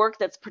that work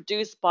that's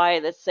produced by,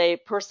 let's say,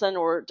 person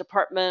or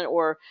department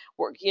or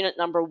work unit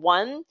number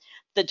one,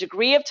 the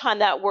degree of time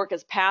that work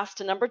is passed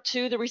to number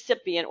two, the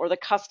recipient or the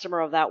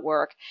customer of that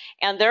work,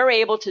 and they're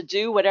able to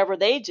do whatever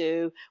they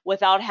do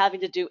without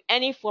having to do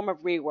any form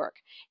of rework.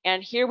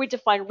 And here we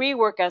define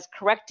rework as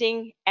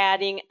correcting,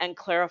 adding, and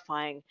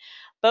clarifying.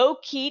 Bo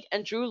Keat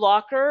and Drew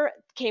Locker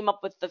came up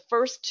with the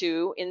first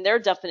two in their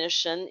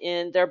definition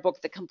in their book,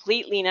 The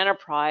Complete Lean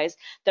Enterprise,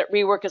 that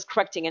rework is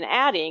correcting and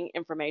adding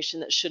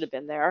information that should have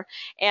been there.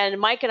 And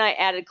Mike and I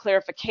added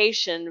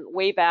clarification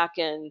way back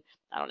in,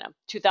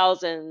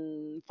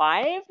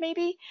 2005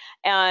 maybe,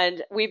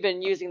 and we've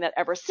been using that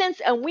ever since.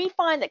 And we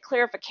find that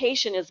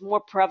clarification is more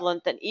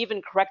prevalent than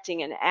even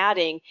correcting and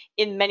adding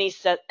in many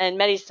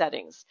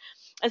settings.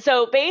 And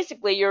so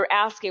basically you're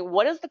asking,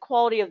 what is the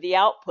quality of the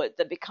output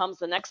that becomes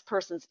the next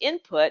person's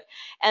input?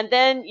 And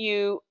then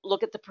you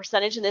look at the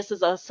percentage, and this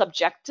is a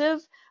subjective,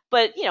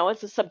 but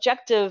it's a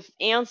subjective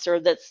answer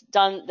that's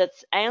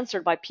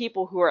answered by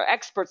people who are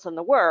experts in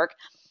the work,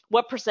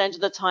 what percentage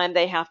of the time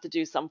they have to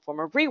do some form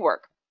of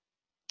rework.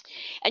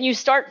 And you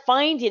start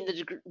finding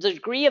the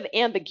degree of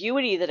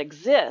ambiguity that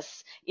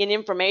exists in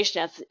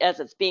information as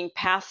it's being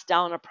passed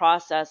down a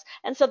process.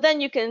 And so then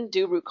you can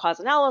do root cause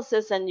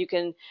analysis, and you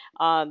can,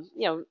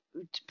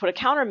 put a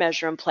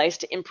countermeasure in place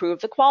to improve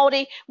the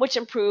quality, which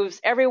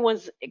improves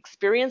everyone's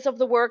experience of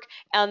the work,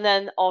 and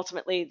then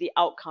ultimately the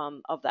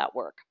outcome of that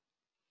work.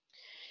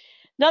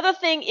 Another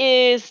thing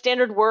is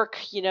standard work.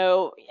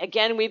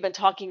 Again, we've been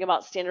talking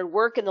about standard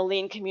work in the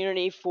lean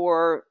community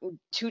for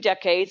 2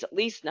 decades at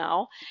least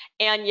now,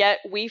 and yet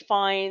we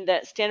find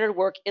that standard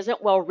work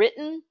isn't well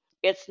written,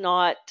 it's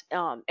not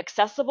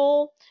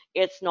accessible,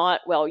 it's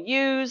not well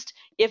used,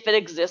 if it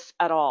exists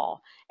at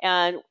all.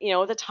 And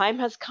the time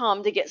has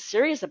come to get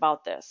serious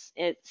about this.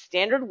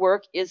 Standard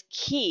work is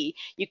key.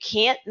 You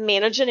can't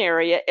manage an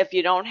area if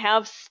you don't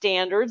have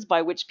standards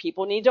by which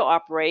people need to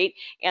operate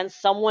and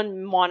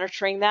someone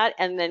monitoring that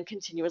and then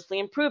continuously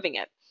improving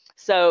it.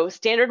 So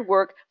standard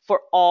work for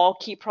all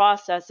key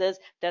processes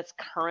that's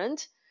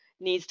current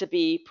needs to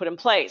be put in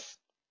place.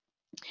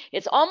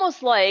 It's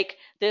almost like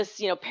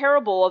this,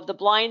 parable of the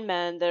blind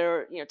men that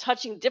are,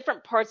 touching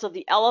different parts of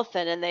the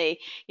elephant, and they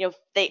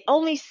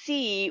only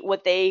see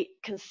what they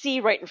can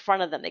see right in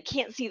front of them. They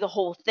can't see the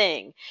whole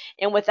thing.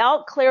 And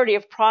without clarity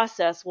of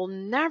process, we'll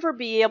never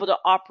be able to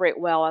operate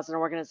well as an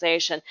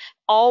organization.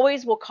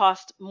 Always will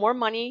cost more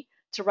money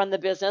to run the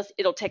business.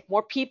 It'll take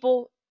more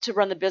people to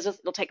run the business.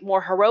 It'll take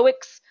more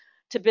heroics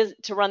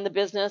to run the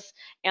business,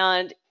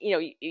 and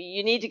you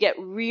need to get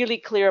really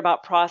clear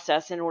about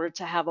process in order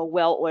to have a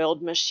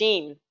well-oiled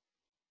machine.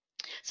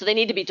 So they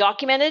need to be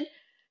documented,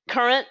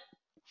 current,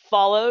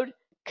 followed,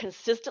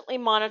 consistently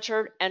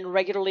monitored, and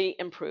regularly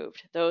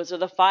improved. Those are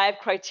the 5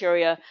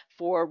 criteria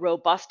for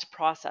robust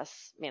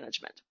process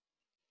management.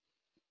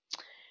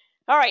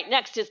 All right,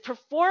 next is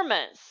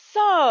performance.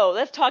 So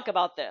let's talk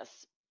about this.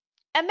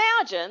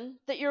 Imagine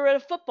that you're at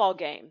a football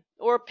game,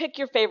 or pick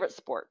your favorite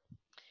sport,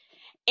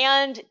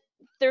 and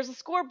there's a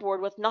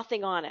scoreboard with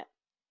nothing on it.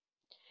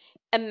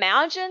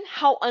 Imagine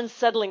how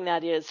unsettling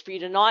that is for you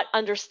to not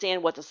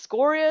understand what the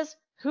score is,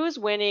 who's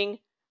winning,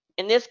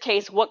 in this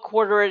case, what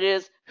quarter it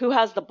is, who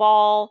has the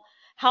ball,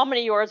 how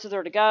many yards are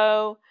there to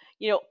go,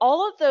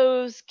 all of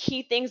those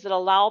key things that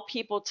allow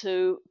people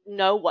to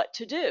know what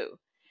to do.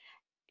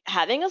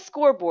 Having a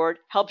scoreboard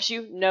helps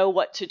you know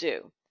what to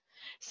do.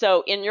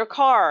 So in your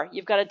car,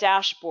 you've got a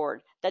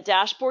dashboard. The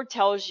dashboard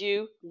tells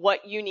you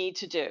what you need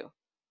to do.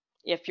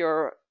 If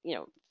your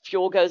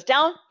fuel goes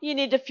down, you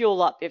need to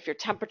fuel up. If your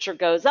temperature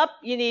goes up,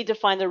 you need to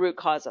find the root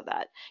cause of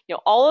that.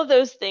 All of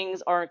those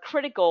things are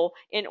critical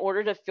in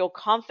order to feel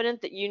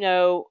confident that you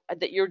know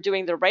that you're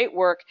doing the right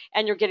work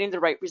and you're getting the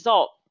right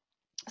result.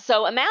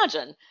 So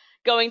imagine,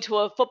 going to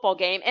a football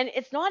game, and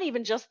it's not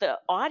even just the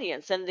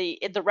audience and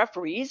the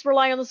referees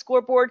rely on the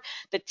scoreboard,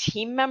 the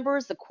team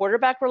members, the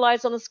quarterback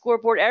relies on the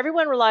scoreboard,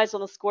 everyone relies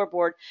on the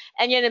scoreboard,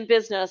 and yet in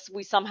business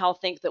we somehow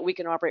think that we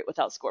can operate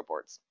without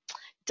scoreboards.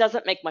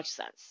 Doesn't make much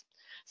sense.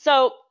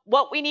 So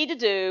what we need to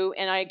do,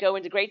 and I go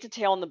into great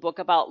detail in the book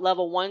about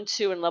level 1,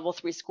 2, and level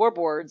 3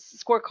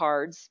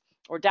 scorecards,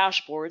 or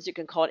dashboards, you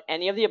can call it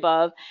any of the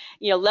above.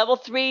 Level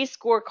 3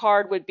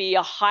 scorecard would be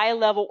a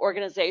high-level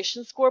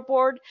organization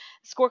scorecard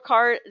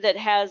that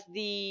has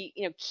the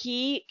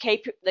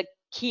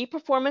key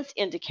performance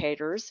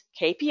indicators,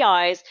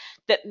 KPIs,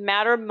 that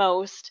matter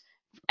most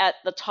at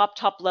the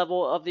top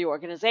level of the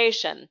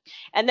organization.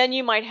 And then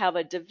you might have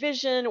a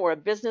division or a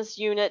business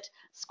unit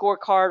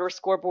scorecard or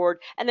scoreboard,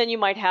 and then you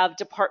might have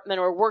department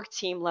or work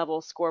team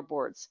level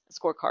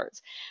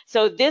scorecards.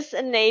 So this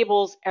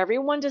enables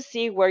everyone to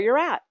see where you're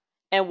at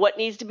and what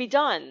needs to be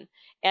done.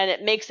 And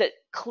it makes it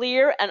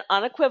clear and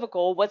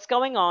unequivocal what's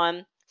going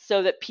on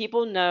so that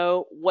people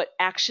know what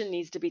action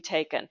needs to be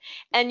taken.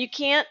 And you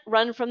can't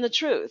run from the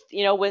truth.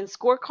 When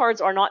scorecards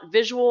are not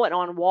visual and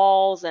on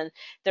walls and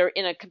they're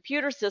in a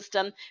computer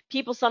system,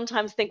 people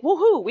sometimes think,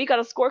 woohoo, we got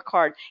a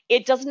scorecard.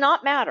 It does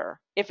not matter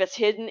if it's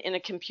hidden in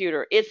a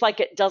computer. It's like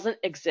it doesn't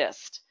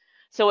exist.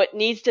 So it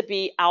needs to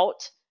be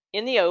out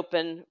in the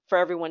open for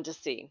everyone to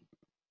see.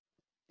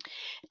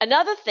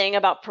 Another thing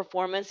about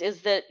performance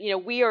is that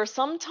we are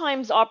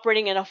sometimes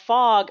operating in a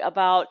fog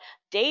about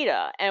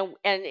data, and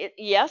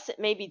yes, it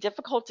may be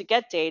difficult to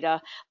get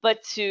data,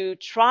 but to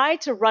try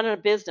to run a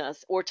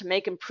business or to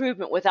make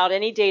improvement without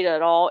any data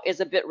at all is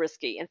a bit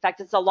risky. In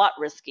fact, it's a lot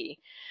risky.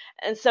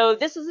 And so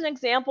this is an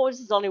example. This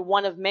is only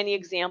one of many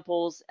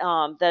examples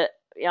that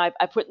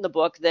I put in the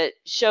book that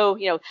show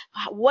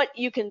what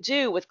you can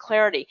do with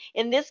clarity.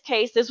 In this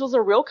case, this was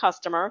a real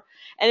customer,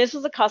 and this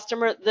was a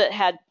customer that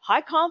had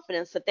high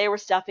confidence that they were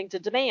staffing to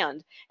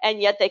demand,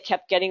 and yet they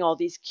kept getting all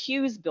these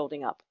queues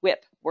building up,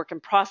 WIP, work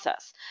in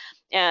process.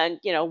 And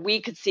we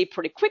could see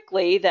pretty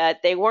quickly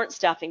that they weren't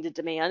staffing to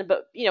demand,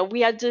 but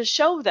we had to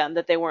show them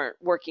that they weren't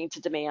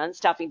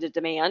staffing to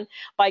demand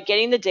by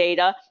getting the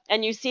data.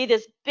 And you see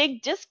this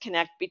big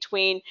disconnect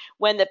between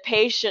when the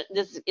patient,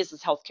 this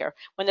is healthcare,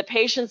 when the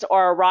patients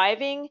are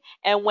arriving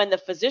and when the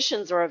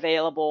physicians are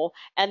available,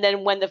 and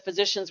then when the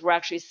physicians were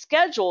actually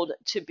scheduled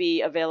to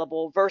be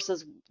available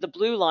versus the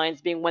blue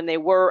lines being when they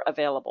were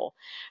available.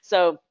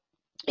 So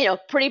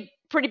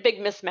pretty big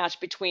mismatch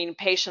between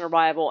patient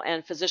arrival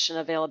and physician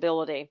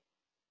availability.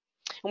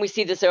 And we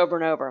see this over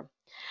and over.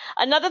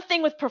 Another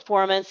thing with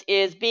performance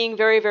is being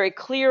very, very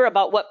clear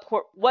about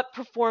what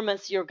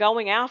performance you're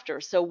going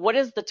after. So what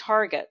is the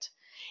target?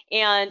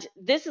 And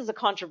this is a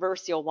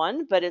controversial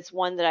one, but it's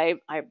one that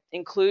I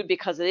include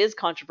because it is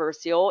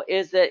controversial,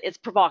 is that it's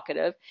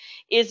provocative,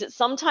 is that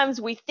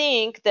sometimes we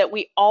think that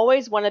we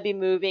always want to be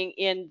moving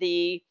in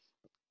the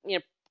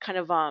kind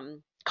of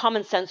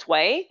common sense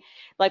way.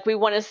 Like we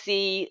want to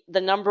see the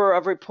number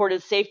of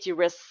reported safety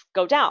risks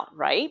go down,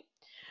 right?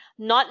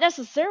 Not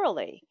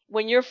necessarily.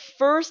 When you're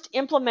first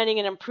implementing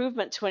an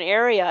improvement to an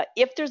area,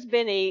 if there's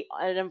been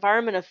an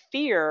environment of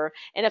fear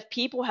and if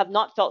people have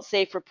not felt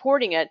safe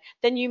reporting it,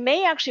 then you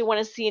may actually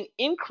want to see an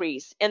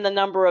increase in the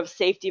number of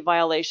safety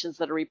violations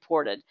that are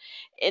reported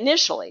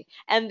initially.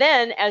 And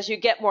then as you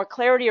get more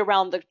clarity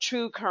around the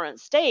true current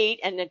state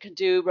and then can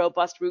do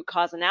robust root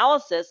cause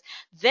analysis,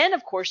 then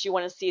of course you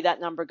want to see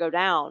that number go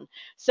down.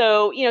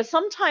 So,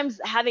 sometimes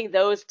having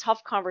those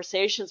tough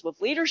conversations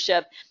with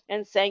leadership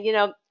and saying,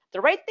 the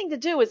right thing to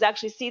do is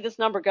actually see this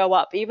number go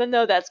up, even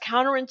though that's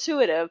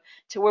counterintuitive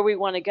to where we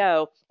want to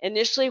go.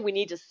 Initially, we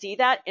need to see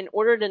that in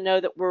order to know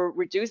that we're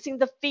reducing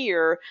the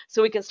fear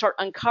so we can start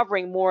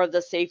uncovering more of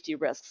the safety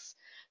risks.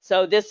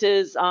 So this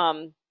is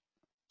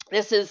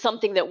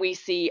something that we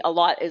see a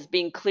lot, is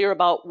being clear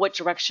about what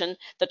direction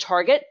the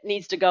target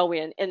needs to go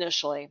in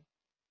initially.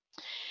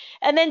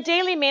 And then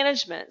daily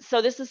management.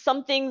 So this is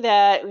something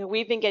that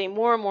we've been getting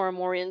more and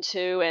more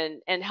into,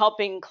 and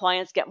helping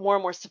clients get more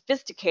and more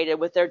sophisticated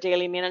with their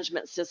daily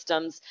management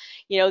systems.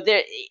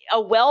 A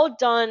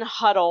well-done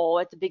huddle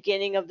at the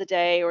beginning of the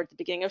day or at the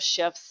beginning of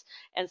shifts,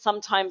 and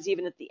sometimes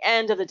even at the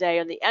end of the day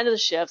or the end of the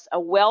shifts, a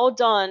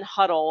well-done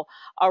huddle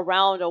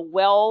around a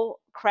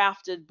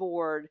well-crafted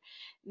board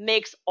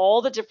makes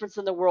all the difference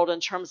in the world in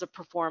terms of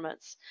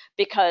performance,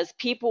 because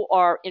people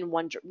are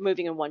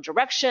moving in one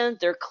direction.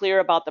 They're clear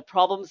about the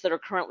problems that are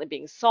currently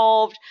being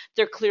solved.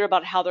 They're clear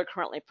about how they're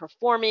currently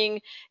performing.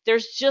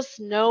 There's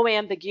just no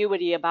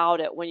ambiguity about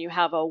it when you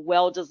have a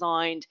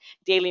well-designed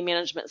daily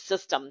management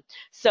system.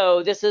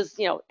 So this is,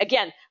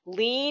 again,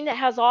 Lean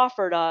has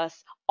offered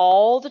us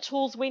all the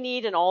tools we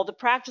need and all the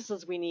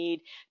practices we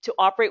need to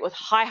operate with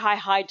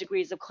high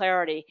degrees of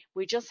clarity.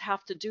 We just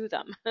have to do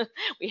them.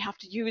 We have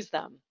to use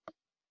them.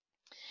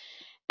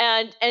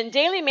 And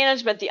daily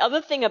management, the other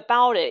thing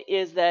about it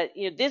is that,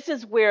 this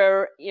is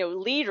where,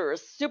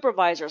 leaders,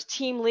 supervisors,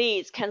 team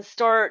leads can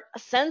start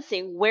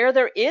sensing where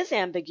there is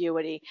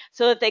ambiguity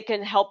so that they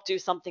can help do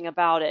something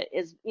about it.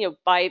 Is,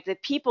 by the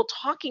people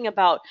talking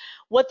about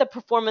what the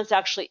performance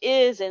actually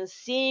is and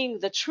seeing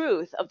the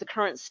truth of the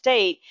current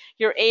state,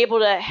 you're able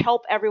to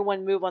help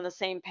everyone move on the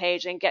same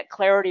page and get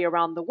clarity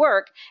around the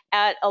work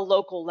at a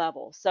local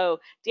level. So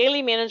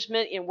daily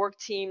management in work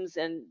teams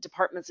and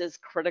departments is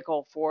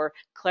critical for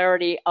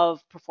clarity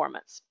of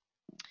performance.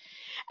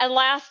 And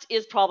last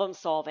is problem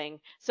solving.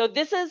 So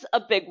this is a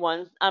big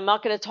one. I'm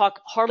not going to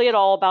talk hardly at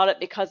all about it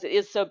because it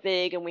is so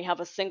big, and we have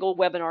a single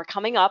webinar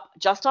coming up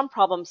just on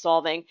problem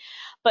solving.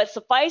 But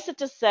suffice it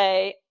to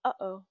say,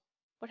 uh-oh,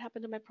 what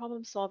happened to my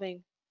problem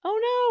solving?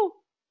 Oh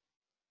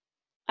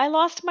no, I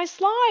lost my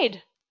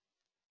slide.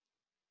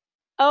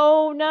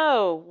 Oh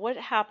no, what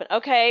happened?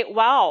 Okay,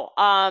 wow.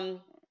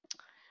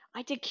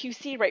 I did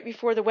QC right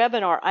before the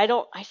webinar.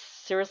 I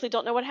seriously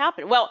don't know what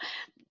happened. Well,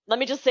 let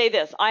me just say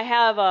this. I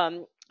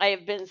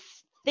have been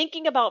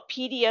thinking about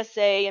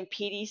PDSA and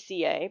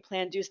PDCA,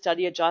 Plan, Do,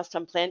 Study, Adjust,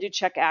 and Plan, Do,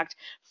 Check, Act,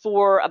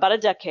 for about a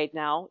decade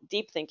now,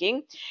 deep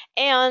thinking.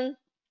 And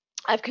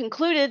I've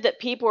concluded that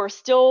people are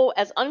still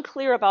as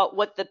unclear about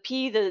what the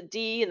P, the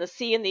D, and the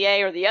C, and the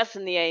A, or the S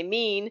and the A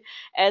mean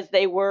as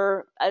they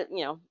were,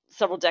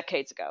 several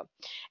decades ago.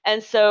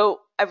 And so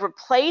I've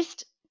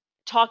replaced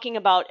talking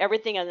about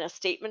everything in a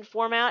statement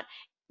format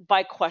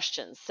by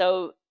questions.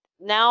 So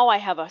now I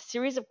have a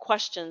series of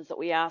questions that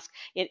we ask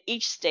in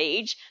each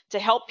stage to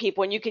help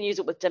people, and you can use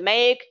it with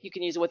DMAIC, you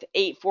can use it with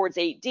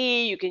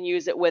 8D, you can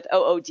use it with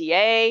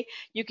OODA,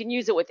 you can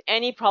use it with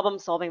any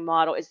problem-solving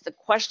model. It's the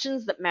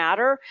questions that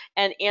matter,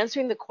 and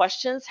answering the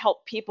questions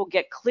help people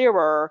get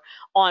clearer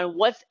on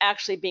what's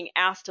actually being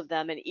asked of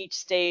them in each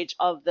stage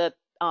of the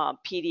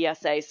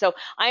PDSA. So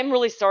I'm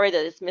really sorry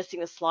that it's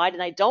missing a slide,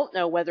 and I don't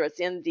know whether it's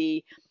in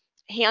the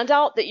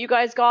handout that you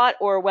guys got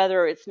or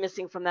whether it's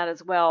missing from that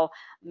as well.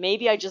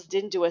 Maybe I just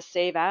didn't do a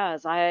save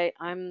as.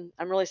 I'm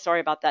really sorry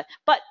about that.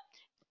 But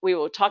we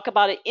will talk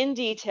about it in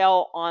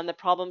detail on the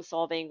problem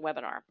solving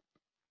webinar.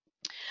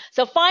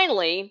 So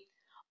finally,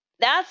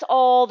 that's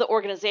all the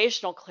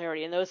organizational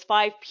clarity, and those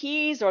 5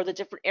 Ps are the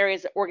different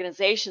areas that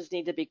organizations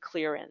need to be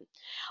clear in.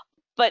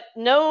 But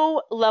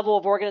no level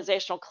of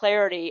organizational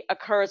clarity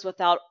occurs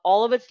without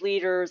all of its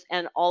leaders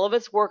and all of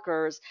its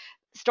workers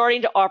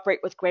starting to operate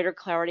with greater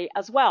clarity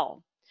as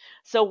well.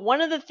 So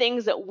one of the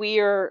things that we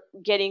are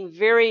getting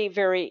very,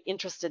 very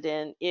interested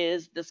in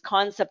is this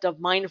concept of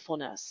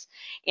mindfulness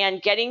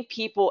and getting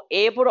people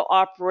able to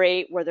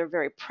operate where they're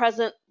very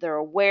present, they're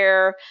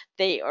aware,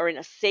 they are in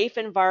a safe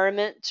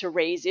environment to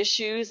raise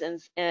issues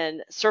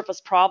and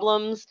surface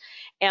problems,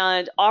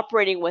 and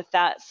operating with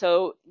that.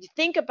 So you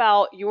think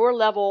about your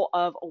level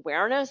of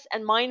awareness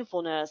and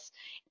mindfulness,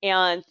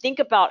 and think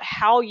about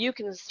how you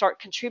can start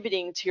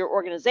contributing to your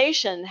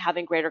organization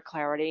having greater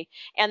clarity,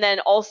 and then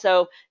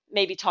also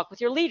maybe talk with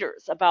your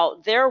leaders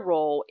about their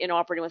role in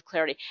operating with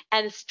clarity,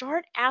 and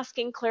start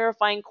asking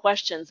clarifying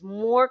questions,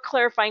 more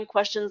clarifying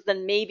questions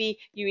than maybe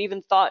you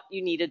even thought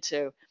you needed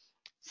to.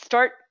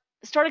 Start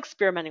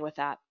experimenting with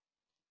that.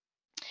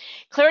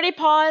 Clarity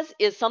Pause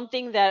is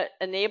something that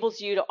enables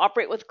you to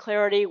operate with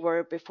clarity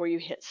where before you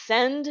hit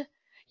send,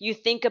 you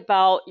think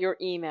about your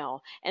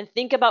email and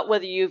think about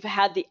whether you've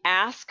had the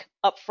ask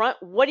up front.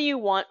 What do you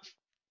want?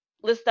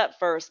 List that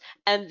first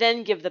and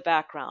then give the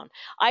background.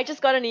 I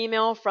just got an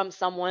email from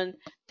someone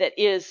that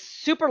is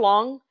super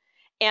long,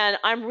 and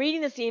I'm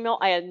reading this email.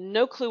 I had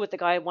no clue what the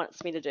guy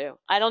wants me to do.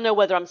 I don't know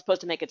whether I'm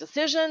supposed to make a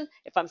decision,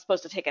 if I'm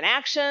supposed to take an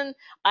action.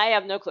 I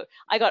have no clue.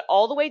 I got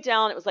all the way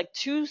down. It was like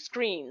 2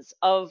 screens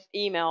of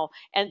email,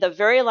 and the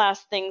very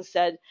last thing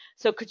said,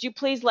 "So could you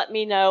please let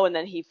me know?" And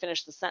then he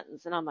finished the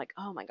sentence, and I'm like,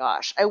 oh my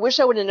gosh, I wish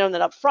I would have known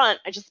that up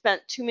front. I just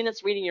spent 2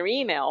 minutes reading your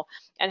email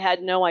and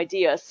had no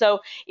idea. So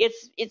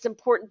it's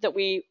important that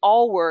we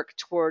all work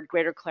toward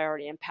greater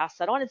clarity and pass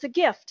that on. It's a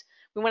gift.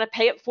 We want to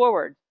pay it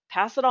forward,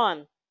 pass it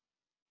on.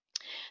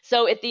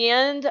 So at the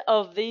end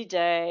of the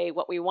day,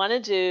 what we want to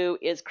do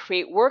is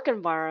create work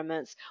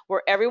environments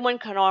where everyone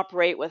can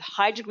operate with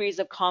high degrees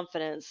of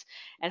confidence,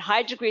 and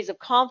high degrees of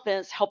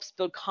confidence helps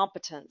build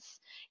competence.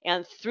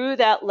 And through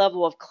that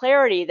level of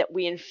clarity that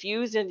we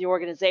infuse in the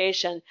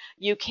organization,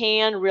 you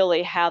can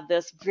really have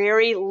this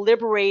very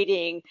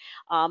liberating,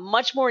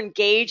 much more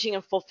engaging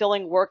and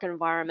fulfilling work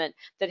environment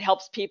that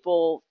helps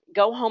people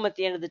go home at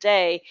the end of the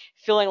day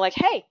feeling like,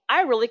 hey,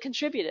 I really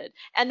contributed.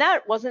 And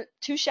that wasn't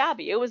too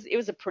shabby. It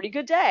was a pretty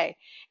good day.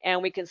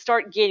 And we can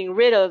start getting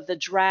rid of the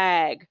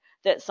drag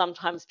that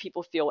sometimes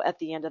people feel at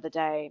the end of the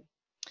day.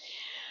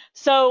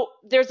 So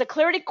there's a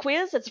Clarity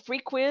quiz. It's a free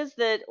quiz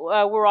that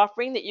we're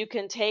offering that you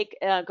can take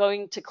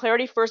going to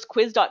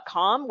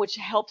clarityfirstquiz.com, which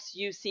helps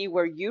you see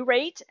where you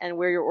rate and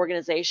where your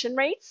organization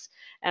rates.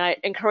 And I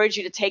encourage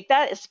you to take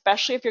that,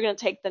 especially if you're going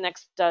to take the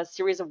next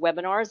series of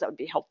webinars. That would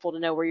be helpful to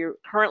know where you're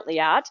currently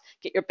at,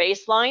 get your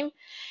baseline.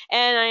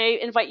 And I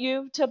invite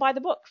you to buy the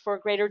book for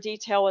greater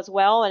detail as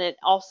well. And it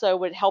also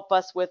would help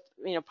us with,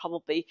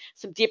 probably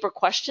some deeper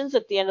questions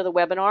at the end of the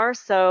webinar.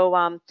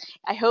 So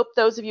I hope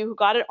those of you who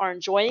got it are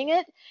enjoying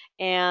it.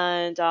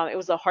 And it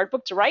was a hard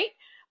book to write,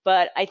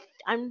 but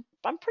I'm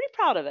pretty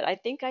proud of it. I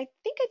think I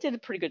did a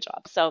pretty good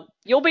job. So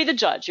you'll be the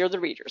judge. You're the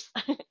readers.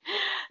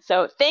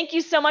 So thank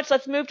you so much.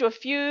 Let's move to a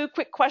few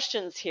quick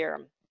questions here.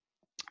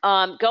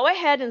 Go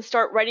ahead and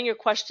start writing your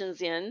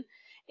questions in,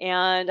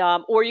 and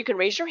or you can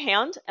raise your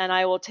hand and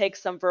I will take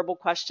some verbal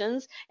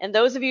questions. And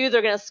those of you that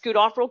are going to scoot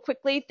off real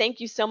quickly, thank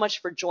you so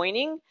much for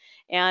joining,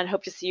 and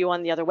hope to see you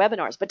on the other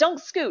webinars. But don't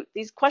scoot.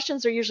 These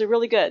questions are usually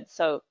really good,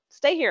 so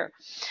stay here.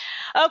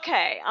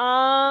 Okay,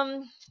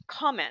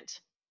 comment.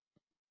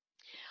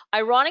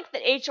 Ironic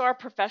that HR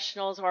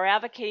professionals are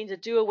advocating to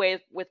do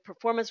away with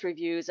performance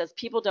reviews as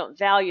people don't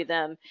value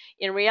them.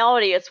 In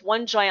reality, it's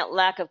one giant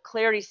lack of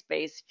clarity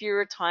space,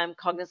 fewer time,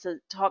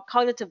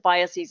 cognitive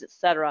biases,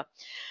 etc.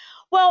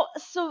 Well,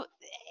 so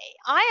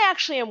I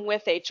actually am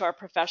with HR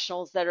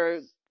professionals that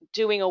are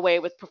doing away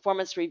with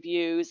performance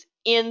reviews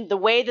in the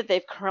way that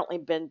they've currently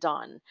been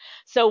done.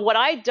 So what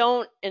I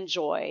don't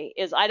enjoy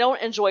is I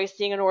don't enjoy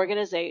seeing an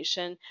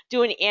organization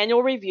do an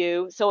annual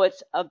review. So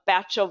it's a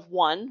batch of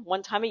one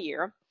time a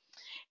year.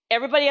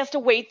 Everybody has to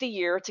wait the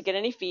year to get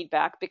any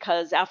feedback,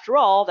 because after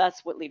all,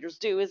 that's what leaders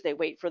do, is they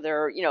wait for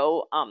their,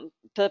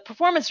 the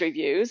performance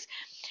reviews.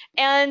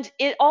 And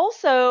it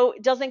also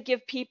doesn't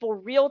give people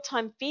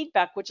real-time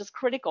feedback, which is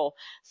critical.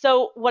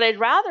 So what I'd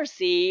rather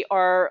see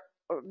are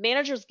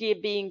managers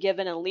being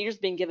given and leaders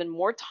being given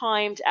more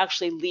time to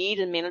actually lead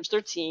and manage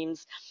their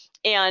teams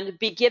and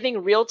be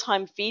giving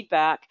real-time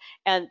feedback.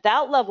 And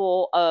that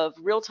level of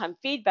real-time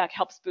feedback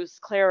helps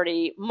boost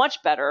clarity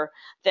much better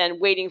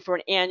than waiting for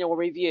an annual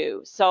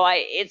review. So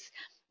I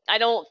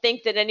don't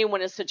think that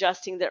anyone is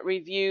suggesting that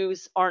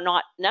reviews are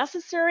not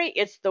necessary.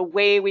 It's the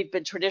way we've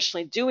been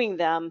traditionally doing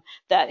them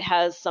that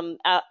has some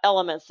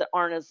elements that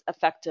aren't as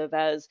effective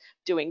as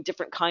doing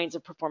different kinds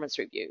of performance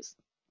reviews.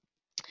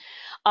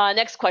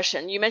 Next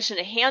question. You mentioned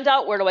a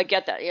handout. Where do I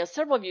get that?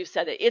 Several of you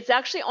said it. It's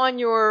actually on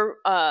your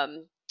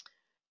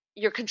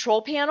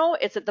control panel.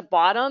 It's at the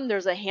bottom.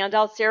 There's a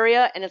handouts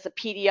area, and it's a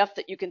PDF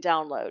that you can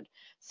download.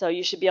 So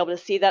you should be able to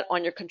see that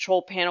on your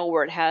control panel,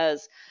 where it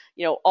has,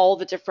 all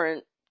the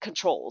different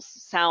controls.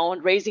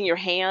 Sound, raising your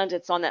hand,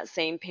 it's on that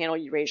same panel.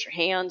 You raise your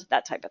hand,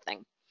 that type of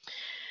thing.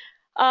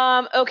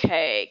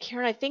 Okay,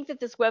 Karen, I think that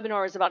this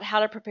webinar is about how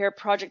to prepare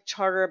project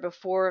charter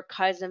before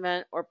Kaizen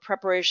event, or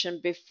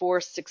preparation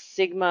before Six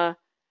Sigma,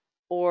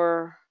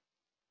 or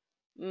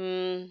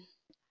I'm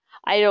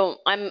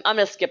going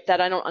to skip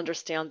that. I don't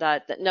understand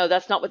that. No,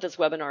 that's not what this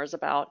webinar is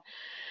about.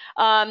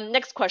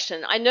 Next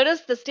question. I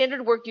noticed the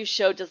standard work you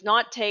showed does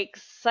not take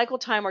cycle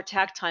time or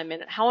takt time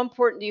in it. How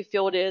important do you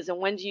feel it is, and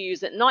when do you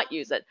use it and not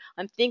use it?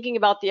 I'm thinking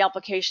about the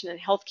application in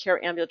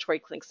healthcare ambulatory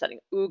clinic setting.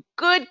 Ooh,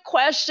 good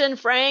question,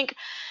 Frank.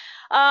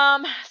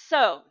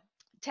 So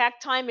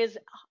takt time is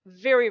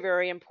very,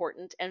 very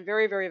important and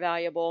very, very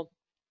valuable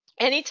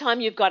anytime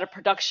you've got a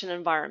production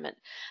environment.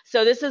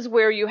 So this is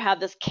where you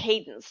have this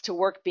cadence to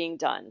work being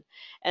done.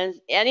 And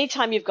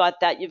anytime you've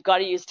got that, you've got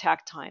to use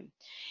takt time.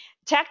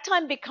 Takt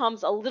time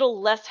becomes a little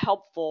less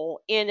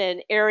helpful in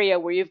an area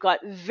where you've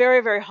got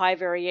very, very high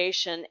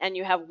variation and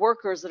you have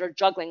workers that are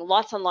juggling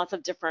lots and lots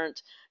of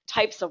different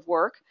types of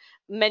work,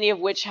 many of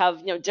which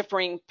have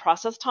differing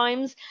process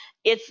times.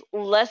 It's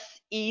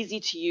less easy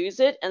to use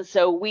it, and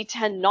so we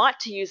tend not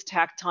to use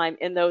takt time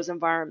in those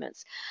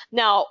environments.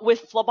 Now,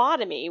 with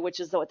phlebotomy, which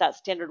is what that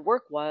standard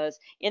work was,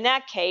 in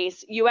that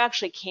case, you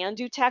actually can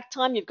do takt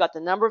time. You've got the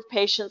number of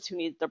patients who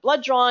need their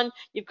blood drawn,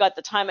 you've got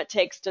the time it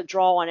takes to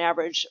draw on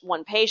average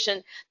one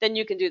patient, then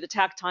you can do the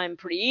takt time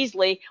pretty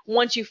easily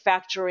once you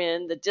factor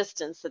in the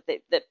distance that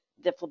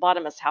the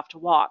phlebotomists have to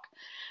walk.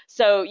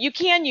 So you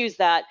can use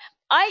that.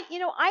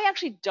 I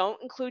actually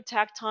don't include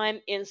takt time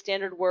in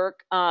standard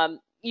work.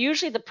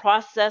 Usually the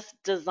process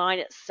design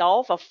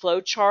itself, a flow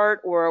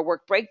chart or a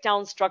work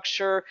breakdown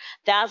structure,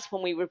 that's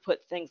when we would put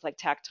things like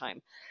takt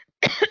time.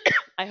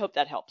 I hope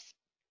that helps.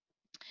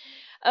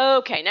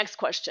 Okay, next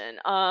question.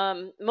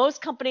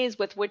 Most companies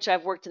with which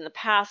I've worked in the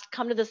past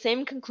come to the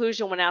same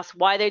conclusion when asked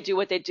why they do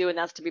what they do, and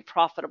that's to be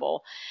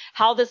profitable.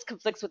 How this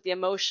conflicts with the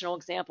emotional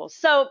example.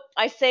 So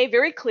I say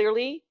very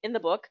clearly in the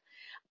book,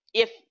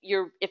 if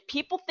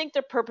people think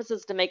their purpose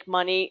is to make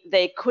money,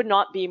 they could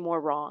not be more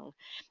wrong.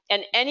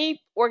 And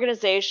any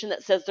organization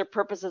that says their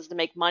purpose is to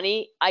make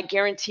money, I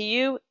guarantee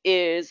you,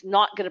 is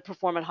not going to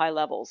perform at high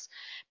levels,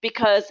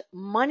 because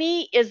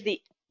money is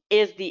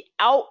the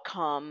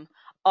outcome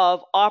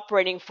of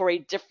operating for a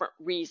different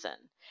reason.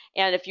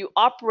 And if you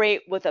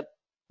operate with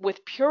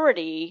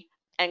purity,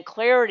 and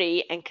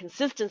clarity and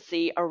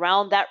consistency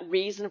around that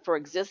reason for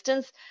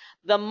existence,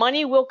 the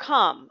money will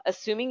come,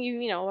 assuming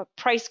you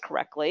price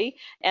correctly,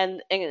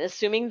 and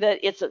assuming that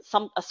it's a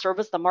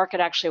service the market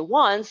actually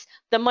wants.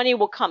 The money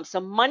will come. So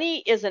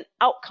money is an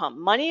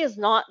outcome. Money is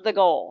not the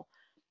goal.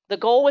 The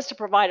goal was to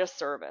provide a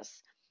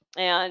service.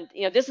 And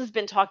this has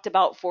been talked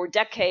about for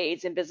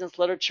decades in business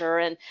literature,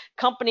 and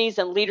companies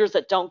and leaders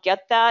that don't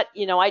get that,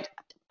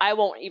 I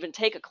won't even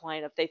take a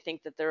client if they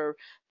think that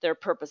their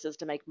purpose is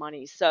to make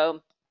money.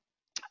 So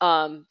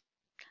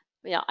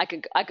yeah, I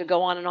could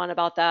go on and on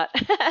about that.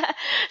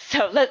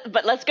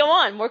 But let's go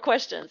on. More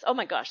questions. Oh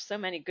my gosh, so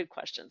many good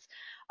questions.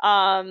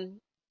 The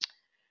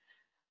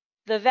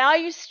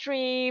value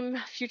stream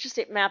future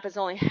state map is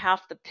only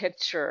half the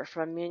picture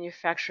from a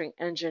manufacturing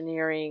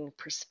engineering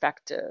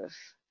perspective.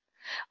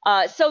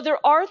 So there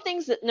are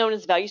things that known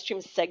as value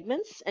stream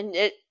segments, and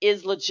it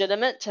is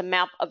legitimate to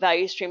map a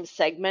value stream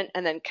segment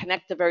and then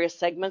connect the various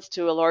segments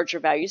to a larger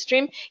value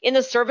stream. In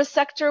the service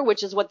sector,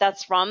 which is what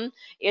that's from,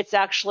 it's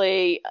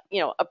actually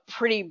a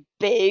pretty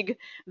big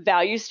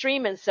value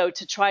stream, and so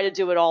to try to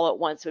do it all at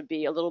once would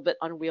be a little bit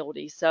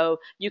unwieldy. So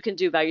you can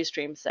do value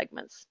stream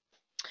segments.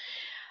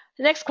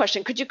 The next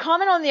question, could you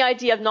comment on the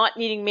idea of not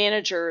needing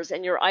managers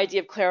and your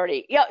idea of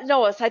clarity? Yeah,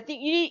 Noah, I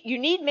think you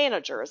need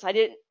managers. I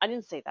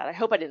didn't say that. I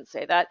hope I didn't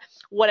say that.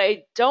 What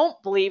I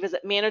don't believe is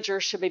that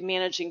managers should be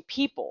managing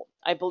people.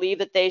 I believe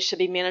that they should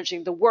be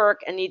managing the work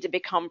and need to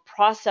become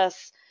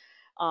process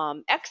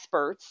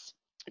experts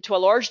to a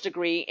large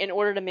degree in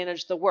order to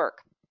manage the work.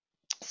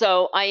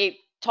 So I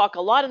talk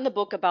a lot in the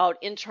book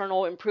about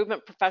internal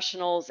improvement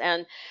professionals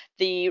and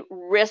the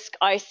risk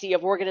I see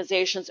of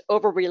organizations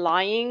over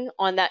relying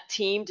on that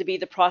team to be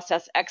the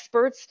process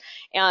experts.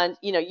 And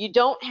you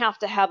don't have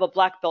to have a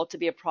black belt to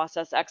be a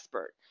process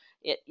expert.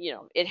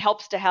 It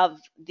helps to have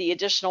the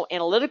additional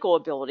analytical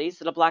abilities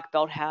that a black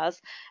belt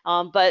has,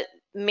 but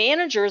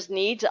managers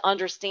need to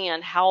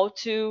understand how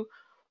to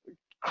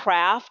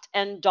craft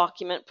and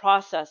document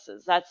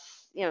processes.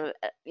 That's a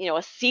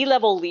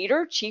C-level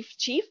leader, chief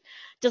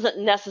doesn't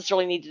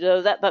necessarily need to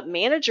know that, but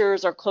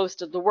managers are close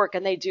to the work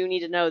and they do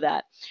need to know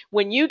that.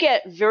 When you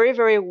get very,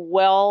 very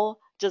well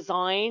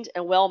designed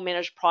and well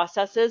managed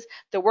processes,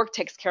 the work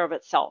takes care of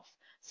itself.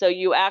 So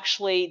you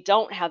actually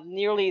don't have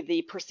nearly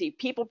the perceived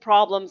people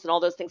problems and all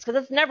those things,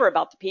 because it's never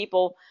about the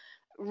people.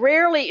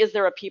 Rarely is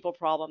there a people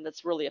problem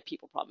that's really a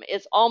people problem.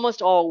 It's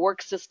almost all a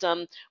work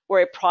system or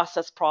a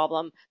process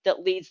problem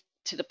that leads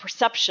to the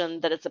perception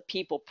that it's a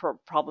people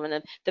problem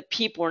and the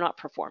people are not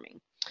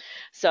performing.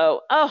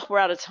 So, we're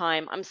out of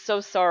time. I'm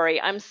so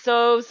sorry. I'm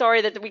so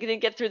sorry that we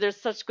didn't get through.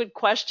 There's such good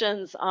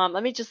questions.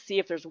 Let me just see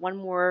if there's one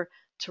more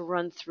to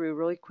run through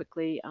really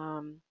quickly.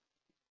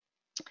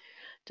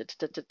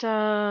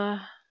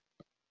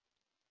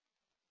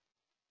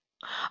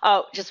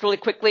 Oh, just really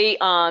quickly,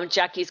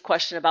 Jackie's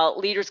question about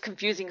leaders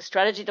confusing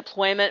strategy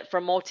deployment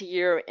for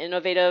multi-year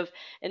innovative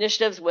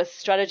initiatives with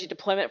strategy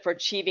deployment for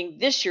achieving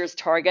this year's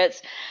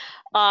targets.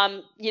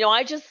 I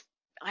just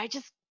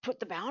put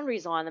the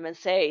boundaries on them and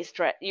say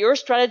your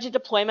strategy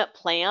deployment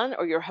plan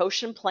or your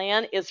Hoshin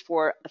plan is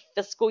for a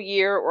fiscal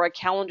year or a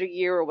calendar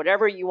year or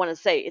whatever you want to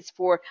say. It's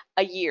for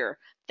a year.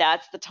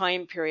 That's the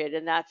time period,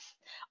 and that's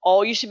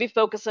all you should be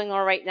focusing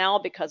on right now,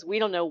 because we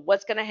don't know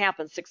what's going to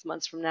happen 6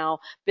 months from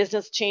now.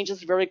 Business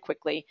changes very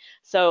quickly.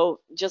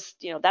 So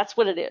just, that's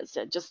what it is.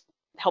 Just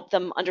help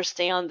them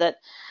understand that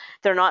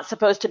they're not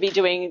supposed to be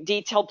doing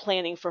detailed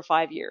planning for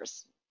 5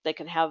 years. They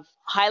can have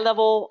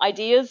high-level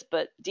ideas,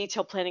 but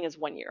detailed planning is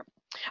 1 year.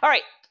 All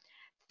right.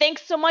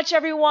 Thanks so much,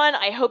 everyone.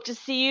 I hope to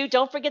see you.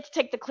 Don't forget to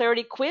take the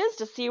Clarity quiz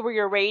to see where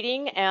you're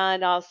rating,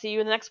 and I'll see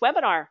you in the next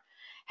webinar.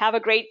 Have a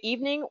great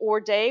evening or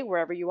day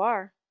wherever you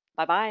are.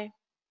 Bye-bye.